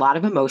there's a lot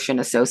of emotion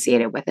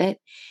associated with it.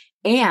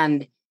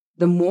 And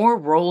the more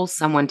roles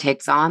someone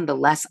takes on, the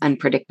less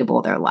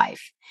unpredictable their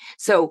life.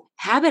 So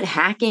habit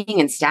hacking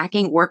and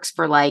stacking works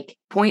for like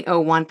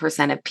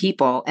 0.01% of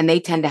people, and they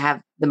tend to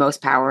have the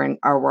most power in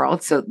our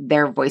world. So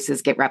their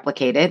voices get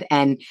replicated.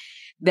 And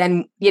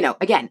then,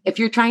 again, if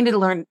you're trying to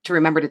learn to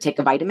remember to take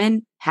a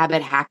vitamin,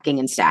 habit hacking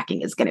and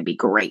stacking is going to be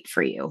great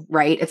for you,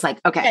 right? It's like,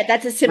 okay. Yeah,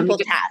 that's a simple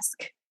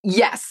task.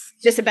 Yes.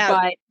 Just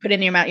about put it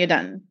in your mouth, you're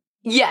done.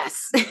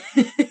 Yes.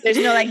 There's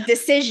no like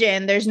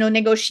decision. There's no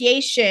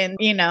negotiation.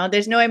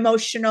 There's no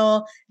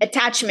emotional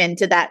attachment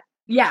to that.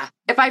 Yeah.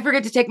 If I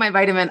forget to take my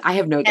vitamin, I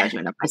have no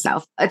judgment of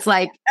myself. It's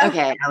like,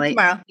 okay, Allie,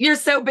 you're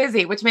so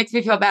busy, which makes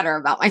me feel better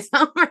about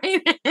myself,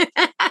 right?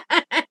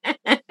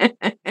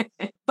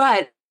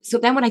 But so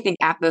then when I think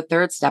at the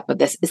third step of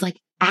this is like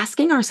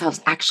asking ourselves,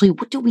 actually,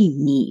 what do we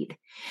need?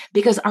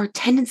 Because our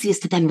tendency is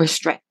to then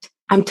restrict.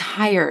 I'm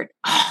tired.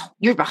 Oh,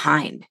 you're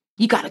behind.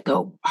 You got to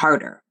go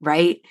harder,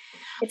 right?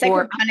 It's like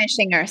we're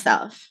punishing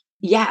ourselves.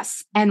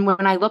 Yes. And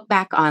when I look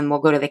back on, we'll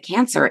go to the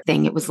cancer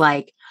thing, it was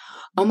like,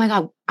 oh my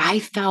God, I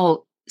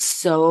felt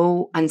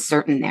so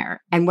uncertain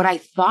there. And what I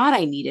thought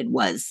I needed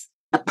was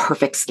a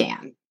perfect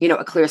scan,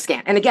 a clear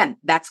scan. And again,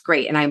 that's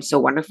great. And I'm so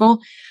wonderful.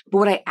 But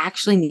what I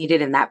actually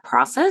needed in that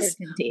process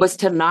was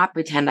to not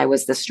pretend I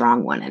was the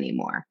strong one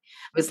anymore.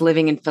 I was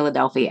living in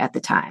Philadelphia at the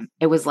time.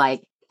 It was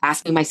like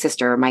asking my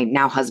sister, my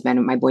now husband,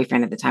 and my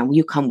boyfriend at the time, will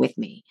you come with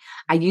me?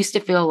 I used to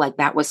feel like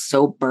that was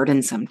so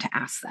burdensome to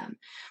ask them.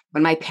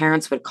 When my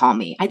parents would call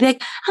me, I'd be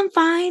like, I'm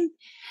fine.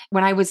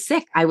 When I was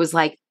sick, I was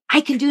like, I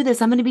can do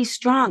this. I'm going to be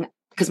strong.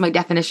 Because my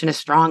definition of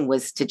strong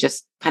was to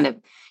just kind of,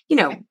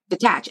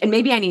 detach. And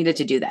maybe I needed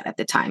to do that at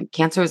the time.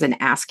 Cancer is an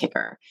ass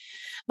kicker.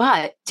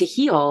 But to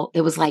heal,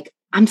 it was like,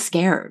 I'm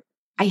scared.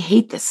 I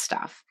hate this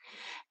stuff.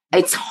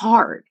 It's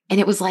hard. And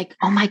it was like,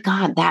 oh my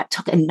God, that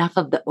took enough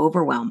of the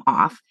overwhelm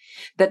off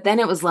that then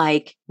it was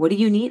like, what do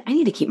you need? I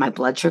need to keep my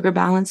blood sugar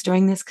balanced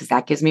during this because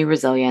that gives me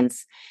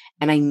resilience.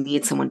 And I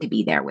need someone to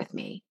be there with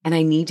me. And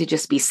I need to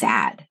just be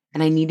sad.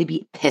 And I need to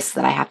be pissed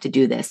that I have to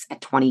do this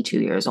at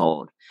 22 years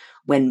old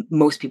when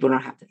most people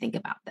don't have to think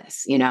about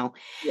this, Yeah.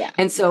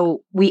 And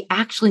so we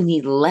actually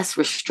need less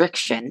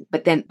restriction,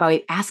 but then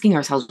by asking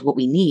ourselves what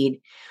we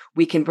need,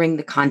 we can bring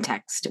the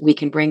context, we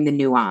can bring the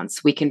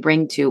nuance, we can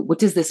bring to what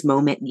does this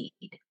moment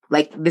need?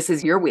 Like this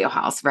is your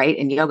wheelhouse, right?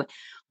 In yoga,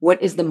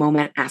 what is the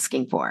moment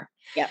asking for?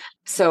 Yeah.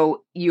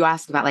 So you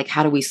asked about like,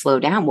 how do we slow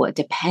down? Well, it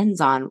depends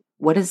on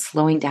what does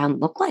slowing down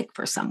look like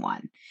for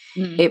someone.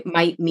 Mm-hmm. It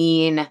might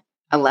mean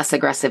a less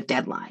aggressive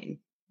deadline.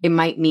 It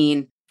might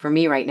mean for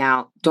me right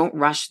now, don't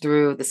rush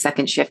through the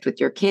second shift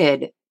with your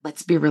kid.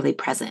 Let's be really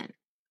present.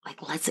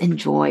 Like, let's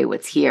enjoy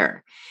what's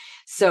here.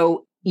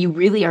 So you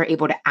really are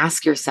able to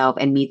ask yourself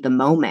and meet the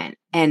moment.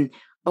 And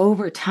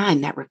over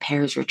time, that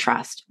repairs your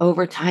trust.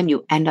 Over time,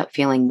 you end up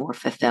feeling more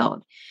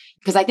fulfilled.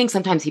 Because I think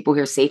sometimes people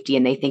hear safety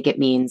and they think it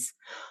means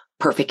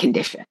perfect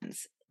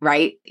conditions,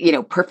 right?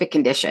 Perfect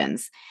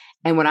conditions.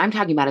 And what I'm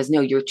talking about is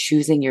no, you're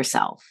choosing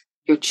yourself.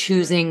 You're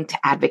choosing to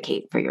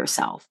advocate for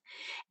yourself.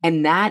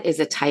 And that is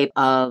a type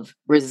of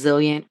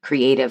resilient,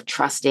 creative,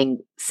 trusting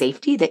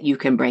safety that you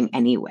can bring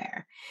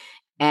anywhere.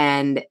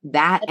 And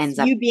that That's ends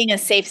up you being a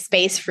safe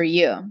space for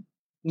you.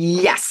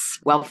 Yes.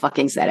 Well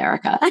fucking said,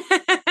 Erica.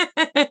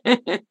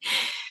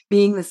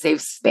 Being the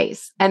safe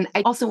space. And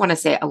I also want to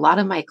say a lot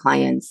of my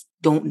clients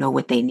don't know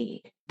what they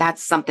need.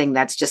 That's something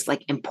that's just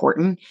like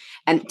important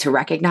and to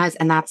recognize,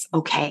 and that's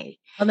okay.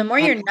 Well, the more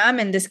you're numb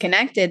and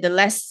disconnected, the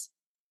less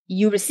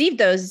you receive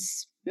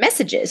those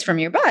messages from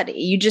your body.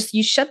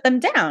 You shut them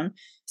down.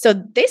 So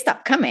they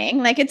stop coming.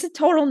 Like it's a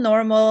total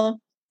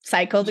normal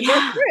cycle to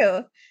go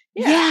through.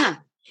 Yeah.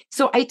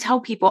 So I tell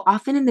people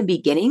often in the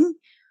beginning,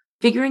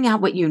 figuring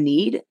out what you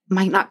need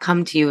might not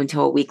come to you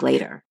until a week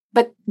later.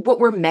 But what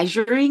we're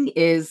measuring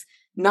is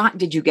not,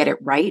 did you get it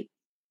right?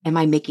 Am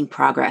I making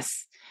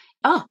progress?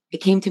 Oh, it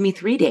came to me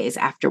 3 days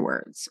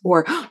afterwards,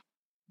 or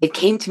it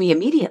came to me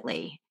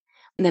immediately.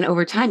 And then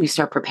over time, you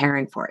start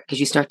preparing for it because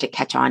you start to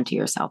catch on to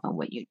yourself on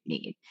what you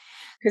need.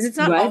 Because it's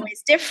not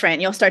always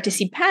different. You'll start to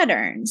see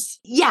patterns.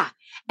 Yeah.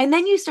 And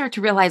then you start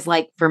to realize,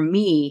 like for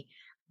me,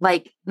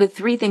 like the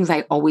 3 things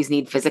I always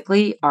need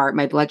physically are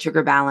my blood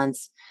sugar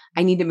balance,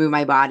 I need to move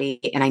my body,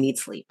 and I need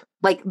sleep.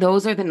 Like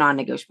those are the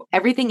non-negotiable.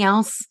 Everything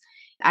else,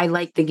 I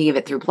like thinking of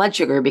it through blood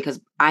sugar because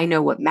I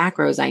know what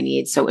macros I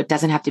need. So it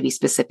doesn't have to be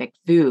specific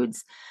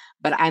foods,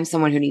 but I'm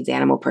someone who needs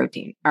animal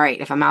protein. All right.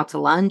 If I'm out to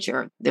lunch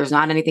or there's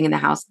not anything in the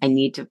house, I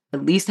need to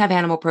at least have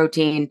animal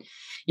protein.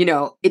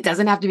 It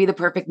doesn't have to be the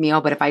perfect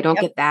meal, but if I don't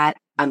get that,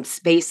 I'm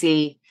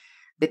spacey.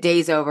 The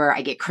day's over,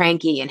 I get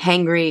cranky and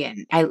hangry,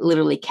 and I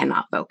literally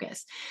cannot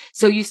focus.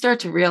 So you start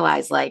to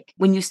realize, like,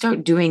 when you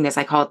start doing this,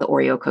 I call it the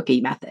Oreo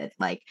cookie method.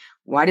 Like,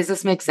 why does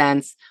this make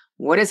sense?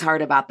 What is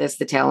hard about this,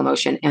 the tail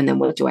emotion? And then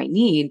what do I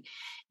need?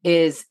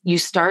 Is you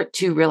start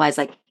to realize,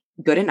 like,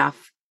 good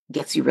enough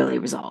gets you really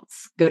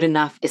results. Good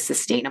enough is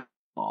sustainable.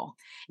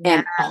 Yeah.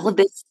 And all of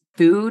this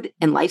food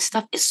and life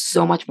stuff is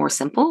so much more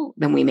simple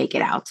than we make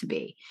it out to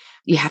be.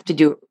 You have to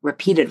do it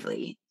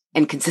repeatedly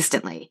and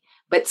consistently,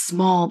 but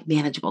small,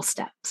 manageable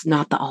steps,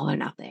 not the all or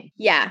nothing.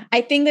 Yeah,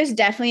 I think there's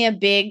definitely a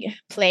big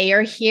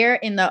player here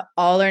in the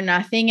all or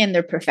nothing and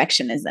their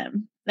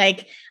perfectionism.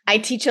 Like I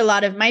teach a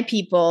lot of my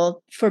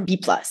people for B+.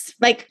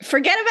 Like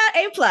forget about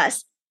A+.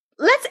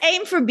 Let's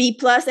aim for B+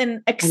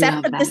 and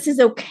accept that this is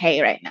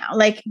okay right now.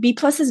 Like B+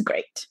 is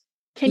great.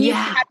 Can you be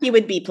happy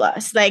with B+?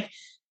 Like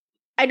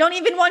I don't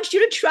even want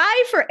you to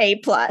try for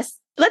A+.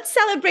 Let's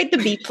celebrate the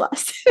B+.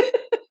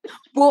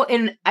 Well,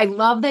 and I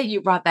love that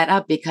you brought that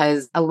up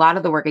because a lot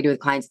of the work I do with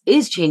clients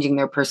is changing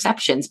their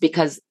perceptions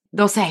because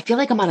they'll say, I feel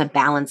like I'm on a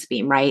balance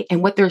beam, right?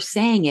 And what they're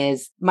saying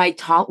is my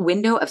top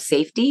window of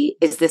safety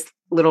is this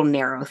little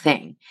narrow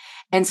thing.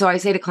 And so I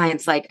say to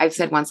clients, like I've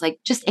said once, like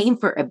just aim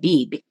for a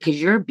B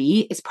because your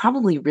B is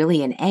probably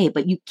really an A,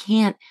 but you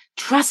can't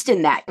trust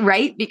in that,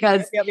 right?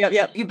 Because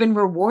you've been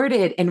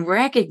rewarded and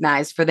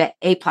recognized for the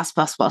A++++.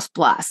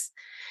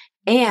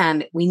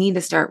 And we need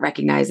to start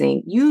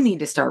recognizing, you need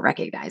to start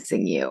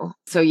recognizing you.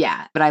 So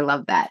yeah, but I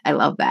love that. I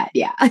love that.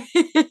 Yeah.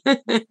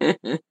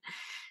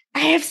 I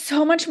have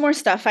so much more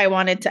stuff I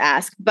wanted to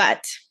ask,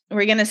 but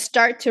we're going to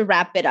start to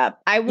wrap it up.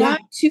 I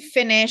want to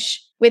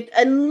finish with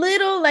a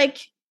little like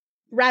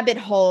rabbit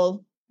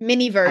hole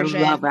mini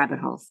version. I love rabbit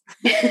holes.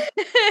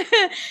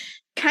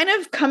 Kind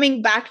of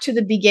coming back to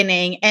the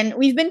beginning. And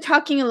we've been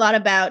talking a lot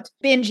about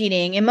binge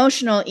eating,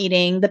 emotional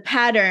eating, the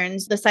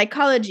patterns, the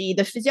psychology,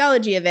 the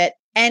physiology of it.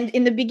 And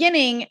in the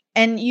beginning,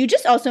 and you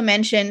just also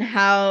mentioned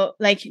how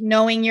like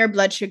knowing your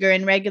blood sugar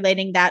and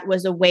regulating that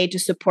was a way to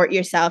support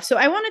yourself. So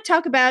I want to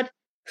talk about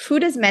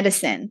food as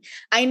medicine.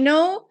 I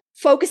know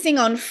focusing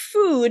on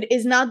food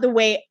is not the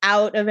way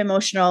out of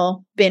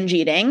emotional binge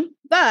eating,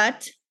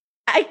 but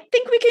I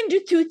think we can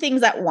do 2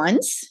 things at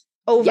once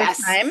over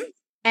time.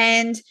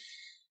 And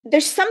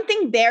there's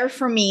something there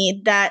for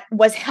me that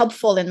was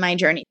helpful in my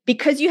journey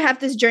because you have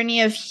this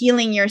journey of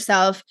healing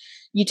yourself.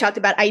 You talked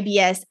about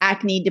IBS,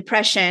 acne,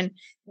 depression.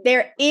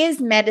 There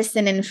is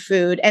medicine in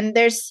food, and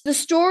there's the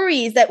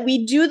stories that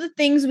we do the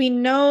things we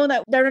know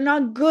that are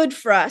not good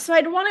for us. So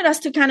I wanted us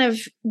to kind of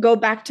go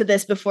back to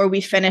this before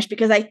we finish,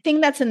 because I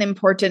think that's an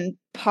important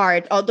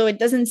part, although it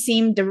doesn't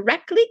seem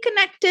directly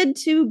connected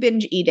to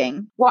binge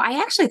eating. Well, I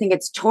actually think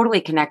it's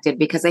totally connected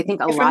because I think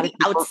a lot of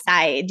people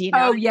outside, you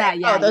know. Oh,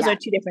 yeah. Those are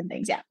 2 different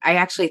things. Yeah. I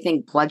actually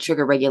think blood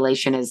sugar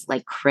regulation is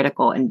like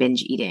critical in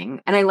binge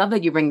eating. And I love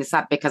that you bring this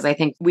up because I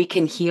think we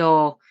can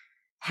heal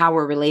how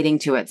we're relating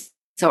to it.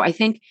 So I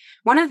think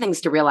one of the things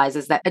to realize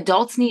is that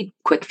adults need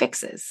quick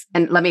fixes.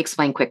 And let me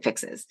explain quick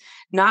fixes.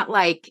 Not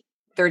like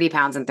 30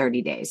 pounds in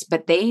 30 days,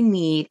 but they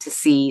need to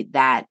see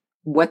that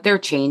what they're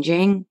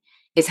changing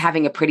is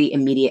having a pretty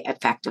immediate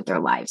effect of their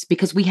lives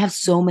because we have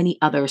so many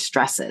other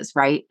stresses,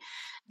 right?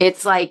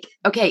 It's like,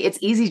 okay, it's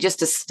easy just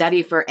to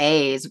study for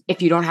A's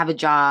if you don't have a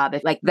job,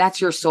 if like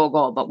that's your sole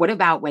goal. But what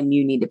about when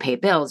you need to pay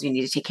bills, you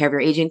need to take care of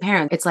your aging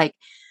parents? It's like,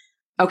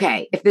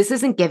 okay, if this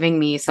isn't giving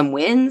me some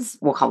wins,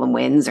 we'll call them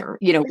wins or,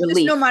 There's just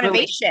no relief.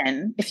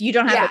 motivation. If you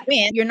don't have Yeah. a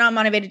win, you're not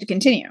motivated to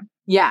continue.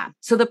 Yeah.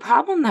 So the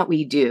problem that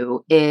we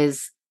do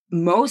is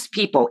most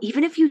people,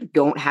 even if you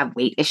don't have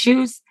weight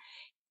issues,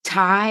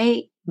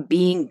 tie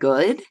being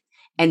good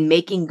and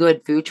making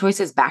good food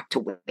choices back to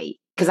weight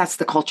because that's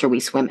the culture we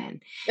swim in.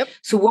 Yep.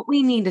 So what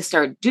we need to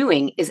start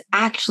doing is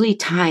actually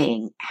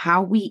tying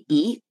how we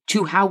eat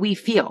to how we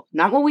feel,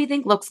 not what we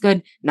think looks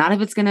good, not if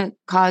it's going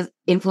to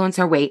influence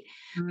our weight,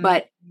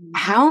 but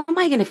how am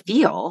I going to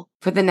feel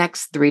for the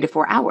next 3 to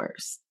 4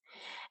 hours?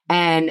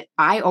 And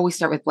I always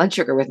start with blood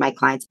sugar with my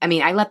clients. I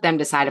mean, I let them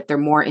decide if they're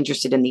more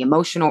interested in the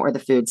emotional or the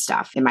food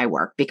stuff in my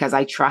work because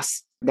I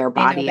trust their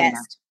body. They know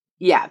best.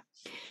 Yeah.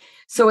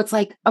 So it's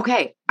like,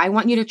 okay, I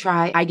want you to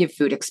try. I give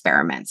food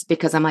experiments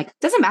because I'm like, it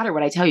doesn't matter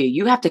what I tell you.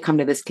 You have to come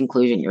to this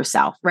conclusion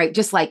yourself, right?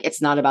 Just like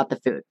it's not about the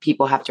food.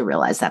 People have to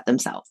realize that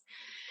themselves.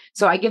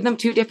 So I give them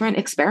 2 different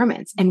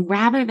experiments. And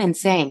rather than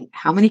saying,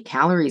 how many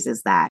calories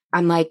is that?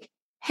 I'm like,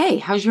 hey,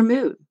 how's your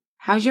mood?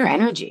 How's your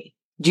energy?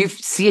 Do you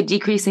see a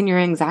decrease in your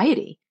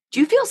anxiety? Do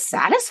you feel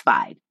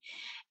satisfied?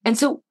 And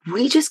so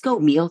we just go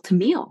meal to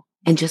meal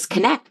and just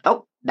connect.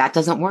 Oh, that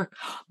doesn't work.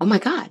 Oh my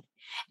God.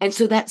 And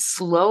so that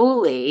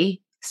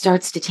slowly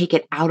starts to take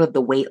it out of the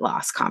weight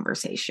loss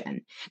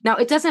conversation. Now,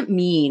 it doesn't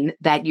mean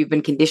that you've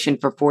been conditioned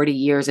for 40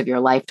 years of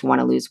your life to want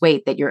to lose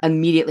weight, that you're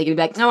immediately going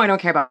to be like, no, I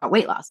don't care about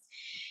weight loss.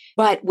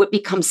 But what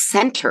becomes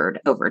centered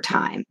over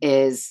time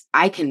is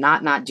I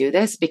cannot not do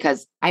this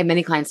because I have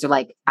many clients that are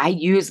like, I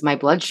use my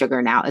blood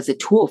sugar now as a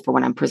tool for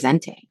when I'm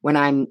presenting, when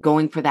I'm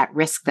going for that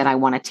risk that I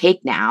want to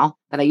take now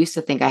that I used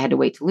to think I had to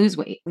wait to lose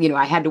weight.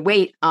 I had to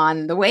wait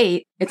on the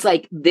weight. It's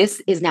like,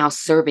 this is now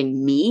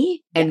serving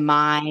me and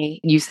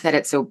you said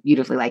it so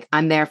beautifully, like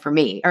I'm there for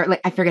me, or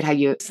like, I forget how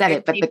you said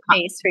it, but the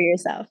space for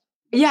yourself.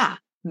 Yeah.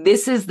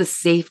 This is the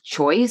safe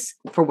choice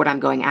for what I'm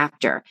going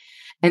after.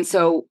 And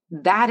so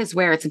that is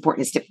where it's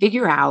important is to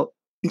figure out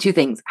 2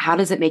 things. How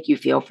does it make you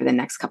feel for the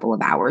next couple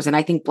of hours? And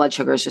I think blood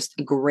sugar is just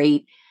a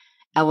great,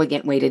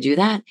 elegant way to do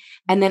that.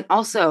 And then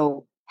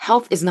also,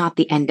 health is not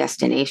the end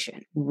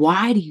destination.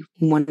 Why do you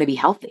want to be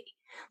healthy?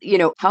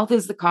 Health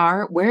is the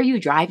car. Where are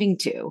you driving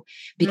to?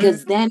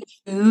 Because then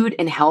food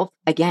and health,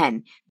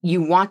 again,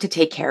 you want to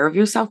take care of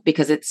yourself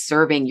because it's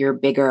serving your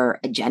bigger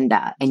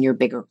agenda and your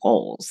bigger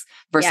goals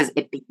versus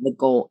it being the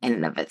goal in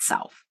and of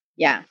itself.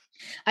 Yeah.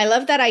 I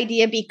love that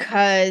idea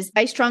because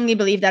I strongly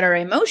believe that our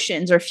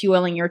emotions are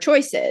fueling your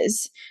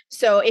choices.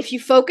 So if you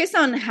focus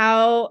on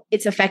how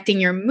it's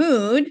affecting your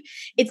mood,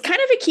 it's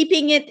kind of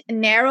keeping it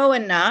narrow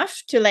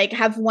enough to like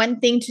have one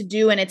thing to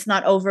do and it's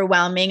not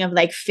overwhelming of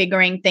like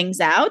figuring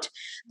things out.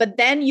 But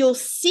then you'll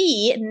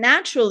see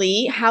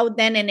naturally how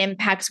then it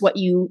impacts what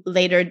you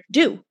later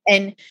do.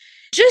 And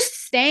just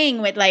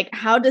staying with like,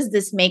 how does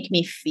this make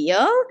me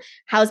feel?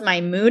 How's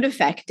my mood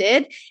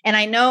affected? And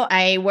I know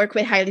I work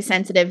with highly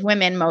sensitive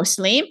women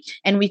mostly,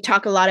 and we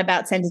talk a lot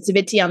about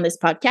sensitivity on this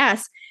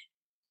podcast.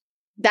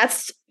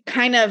 That's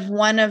kind of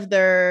one of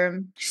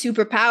their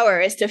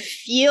superpowers is to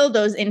feel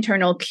those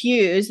internal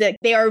cues that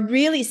they are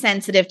really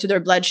sensitive to their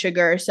blood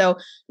sugar. So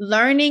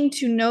learning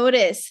to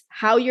notice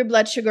how your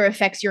blood sugar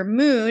affects your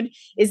mood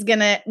is going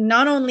to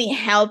not only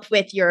help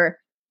with your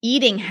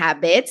eating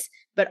habits,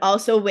 but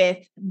also with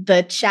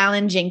the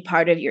challenging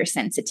part of your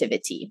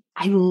sensitivity.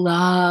 I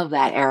love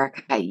that,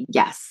 Erica.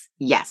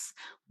 Yes,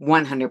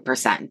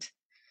 100%.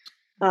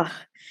 Oh.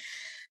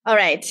 All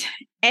right.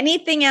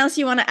 Anything else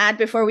you want to add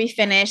before we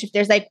finish? If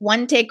there's like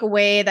one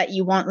takeaway that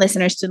you want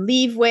listeners to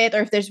leave with,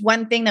 or if there's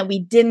one thing that we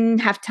didn't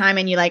have time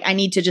and you're like, I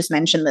need to just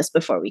mention this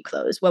before we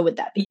close, what would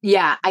that be?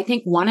 Yeah, I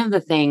think one of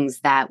the things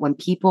that when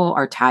people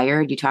are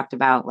tired, you talked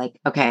about like,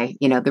 okay,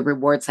 the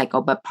reward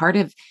cycle, but part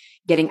of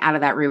getting out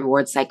of that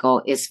reward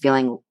cycle is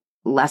feeling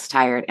less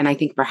tired. And I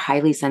think for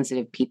highly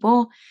sensitive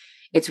people,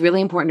 it's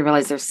really important to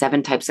realize there's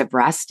 7 types of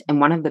rest.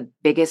 And one of the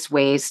biggest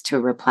ways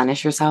to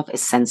replenish yourself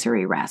is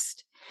sensory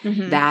rest.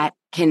 That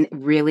can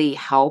really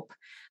help.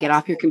 Get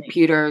off your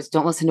computers.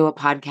 Don't listen to a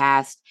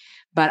podcast.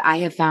 But I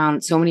have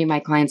found so many of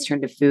my clients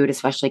turn to food,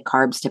 especially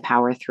carbs, to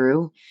power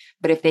through.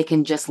 But if they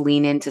can just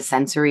lean into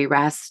sensory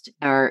rest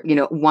or,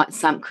 want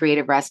some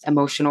creative rest,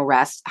 emotional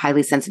rest,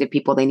 highly sensitive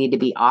people, they need to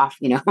be off,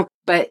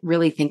 but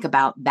really think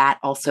about that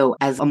also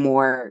as a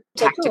more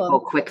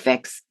tactical, quick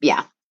fix.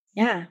 Yeah.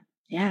 Yeah.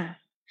 Yeah.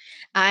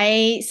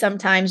 I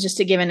sometimes, just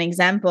to give an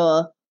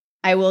example,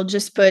 I will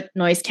just put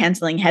noise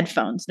canceling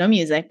headphones, no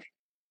music,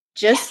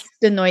 just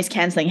the noise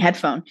canceling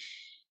headphone,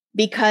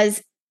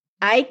 because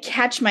I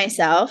catch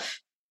myself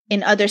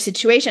in other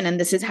situations, and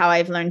this is how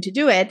I've learned to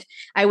do it.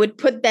 I would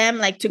put them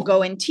like to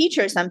go and teach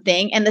or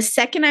something. And the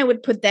second I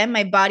would put them,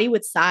 my body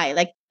would sigh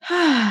like,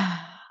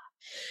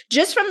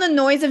 just from the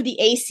noise of the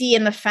AC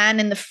and the fan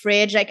in the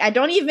fridge. Like I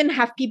don't even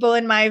have people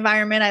in my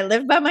environment. I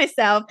live by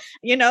myself,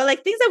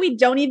 like things that we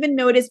don't even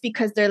notice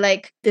because they're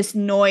like this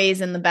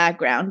noise in the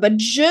background. But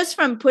just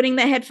from putting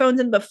the headphones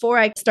in before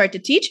I start to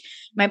teach,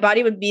 my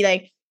body would be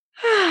like,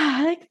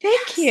 Like,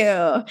 thank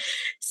you.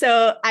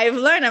 So I've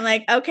learned, I'm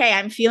like, okay,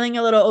 I'm feeling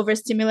a little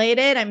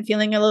overstimulated. I'm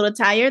feeling a little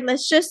tired.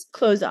 Let's just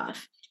close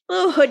off.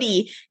 Little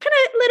hoodie, kind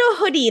of little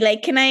hoodie.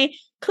 Like, can I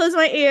close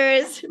my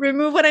ears,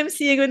 remove what I'm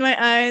seeing with my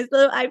eyes,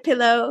 little eye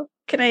pillow?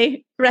 Can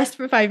I rest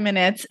for 5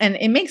 minutes? And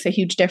it makes a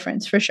huge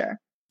difference for sure.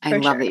 I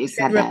love that you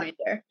said that.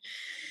 Reminder.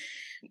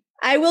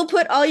 I will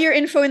put all your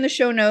info in the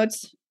show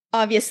notes,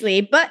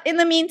 obviously. But in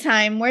the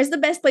meantime, where's the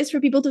best place for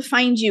people to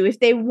find you? If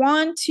they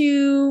want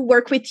to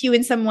work with you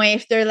in some way,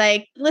 if they're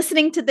like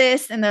listening to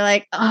this and they're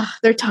like, oh,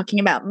 they're talking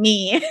about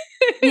me.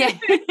 Yeah.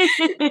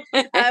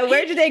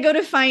 Where do they go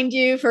to find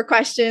you for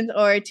questions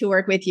or to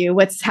work with you?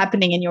 What's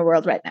happening in your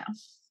world right now?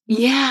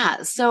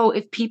 Yeah. So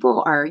if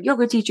people are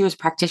yoga teachers,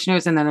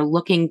 practitioners, and then are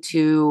looking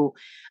to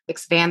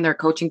expand their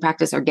coaching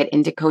practice or get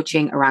into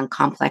coaching around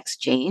complex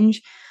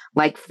change,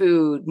 like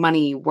food,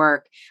 money,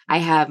 work, I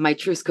have my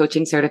Truth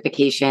Coaching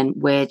certification,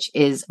 which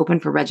is open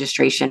for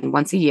registration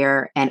once a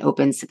year and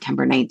opens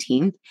September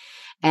 19th.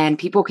 And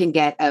people can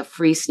get a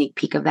free sneak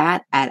peek of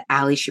that at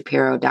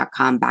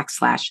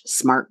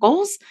alishapiro.com/smart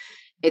goals.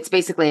 It's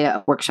basically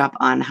a workshop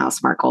on how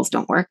SMART goals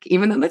don't work,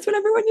 even though that's what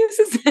everyone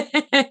uses.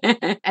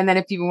 And then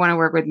if people want to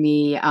work with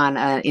me on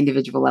an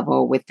individual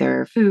level with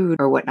their food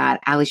or whatnot,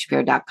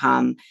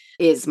 alishapiro.com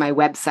is my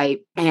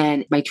website.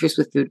 And my Truth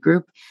with Food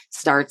group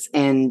starts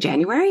in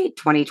January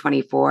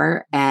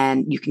 2024.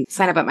 And you can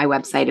sign up at my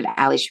website at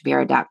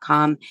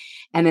alishapiro.com.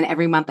 And then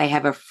every month I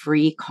have a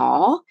free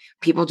call.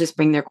 People just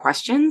bring their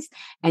questions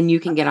and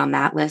you can get on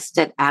that list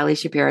at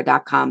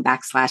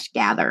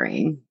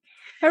alishapiro.com/gathering.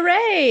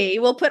 Hooray.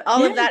 We'll put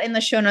all of that in the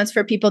show notes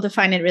for people to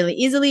find it really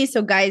easily.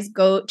 So guys,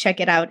 go check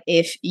it out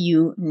if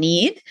you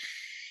need.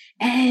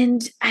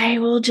 And I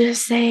will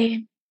just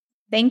say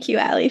thank you,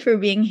 Ali, for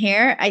being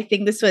here. I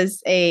think this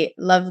was a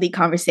lovely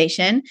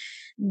conversation.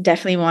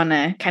 Definitely want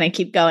to kind of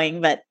keep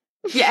going, but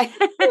yeah,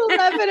 we'll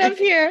wrap it up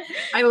here.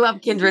 I love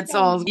Kindred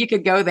Souls. You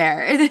could go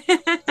there.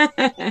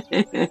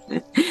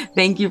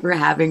 Thank you for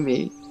having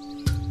me.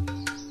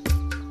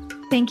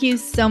 Thank you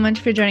so much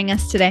for joining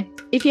us today.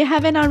 If you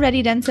haven't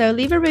already done so,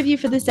 leave a review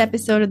for this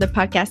episode of the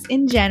podcast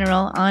in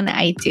general on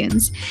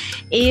iTunes.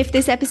 If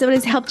this episode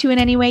has helped you in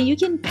any way, you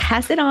can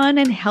pass it on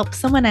and help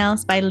someone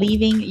else by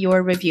leaving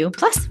your review.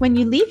 Plus, when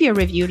you leave your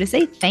review to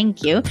say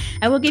thank you,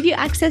 I will give you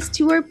access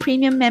to our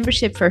premium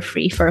membership for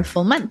free for a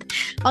full month.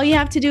 All you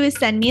have to do is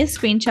send me a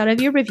screenshot of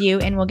your review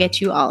and we'll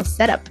get you all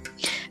set up.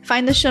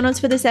 Find the show notes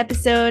for this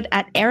episode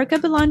at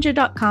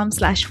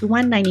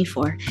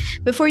ericabelanger.com/194.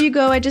 Before you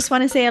go, I just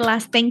want to say a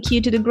last thank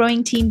you to the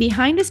growing team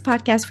behind this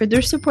podcast for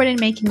their support in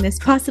making this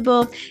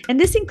possible. And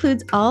this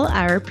includes all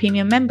our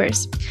premium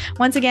members.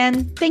 Once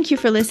again, thank you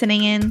for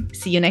listening in.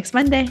 See you next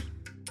Monday.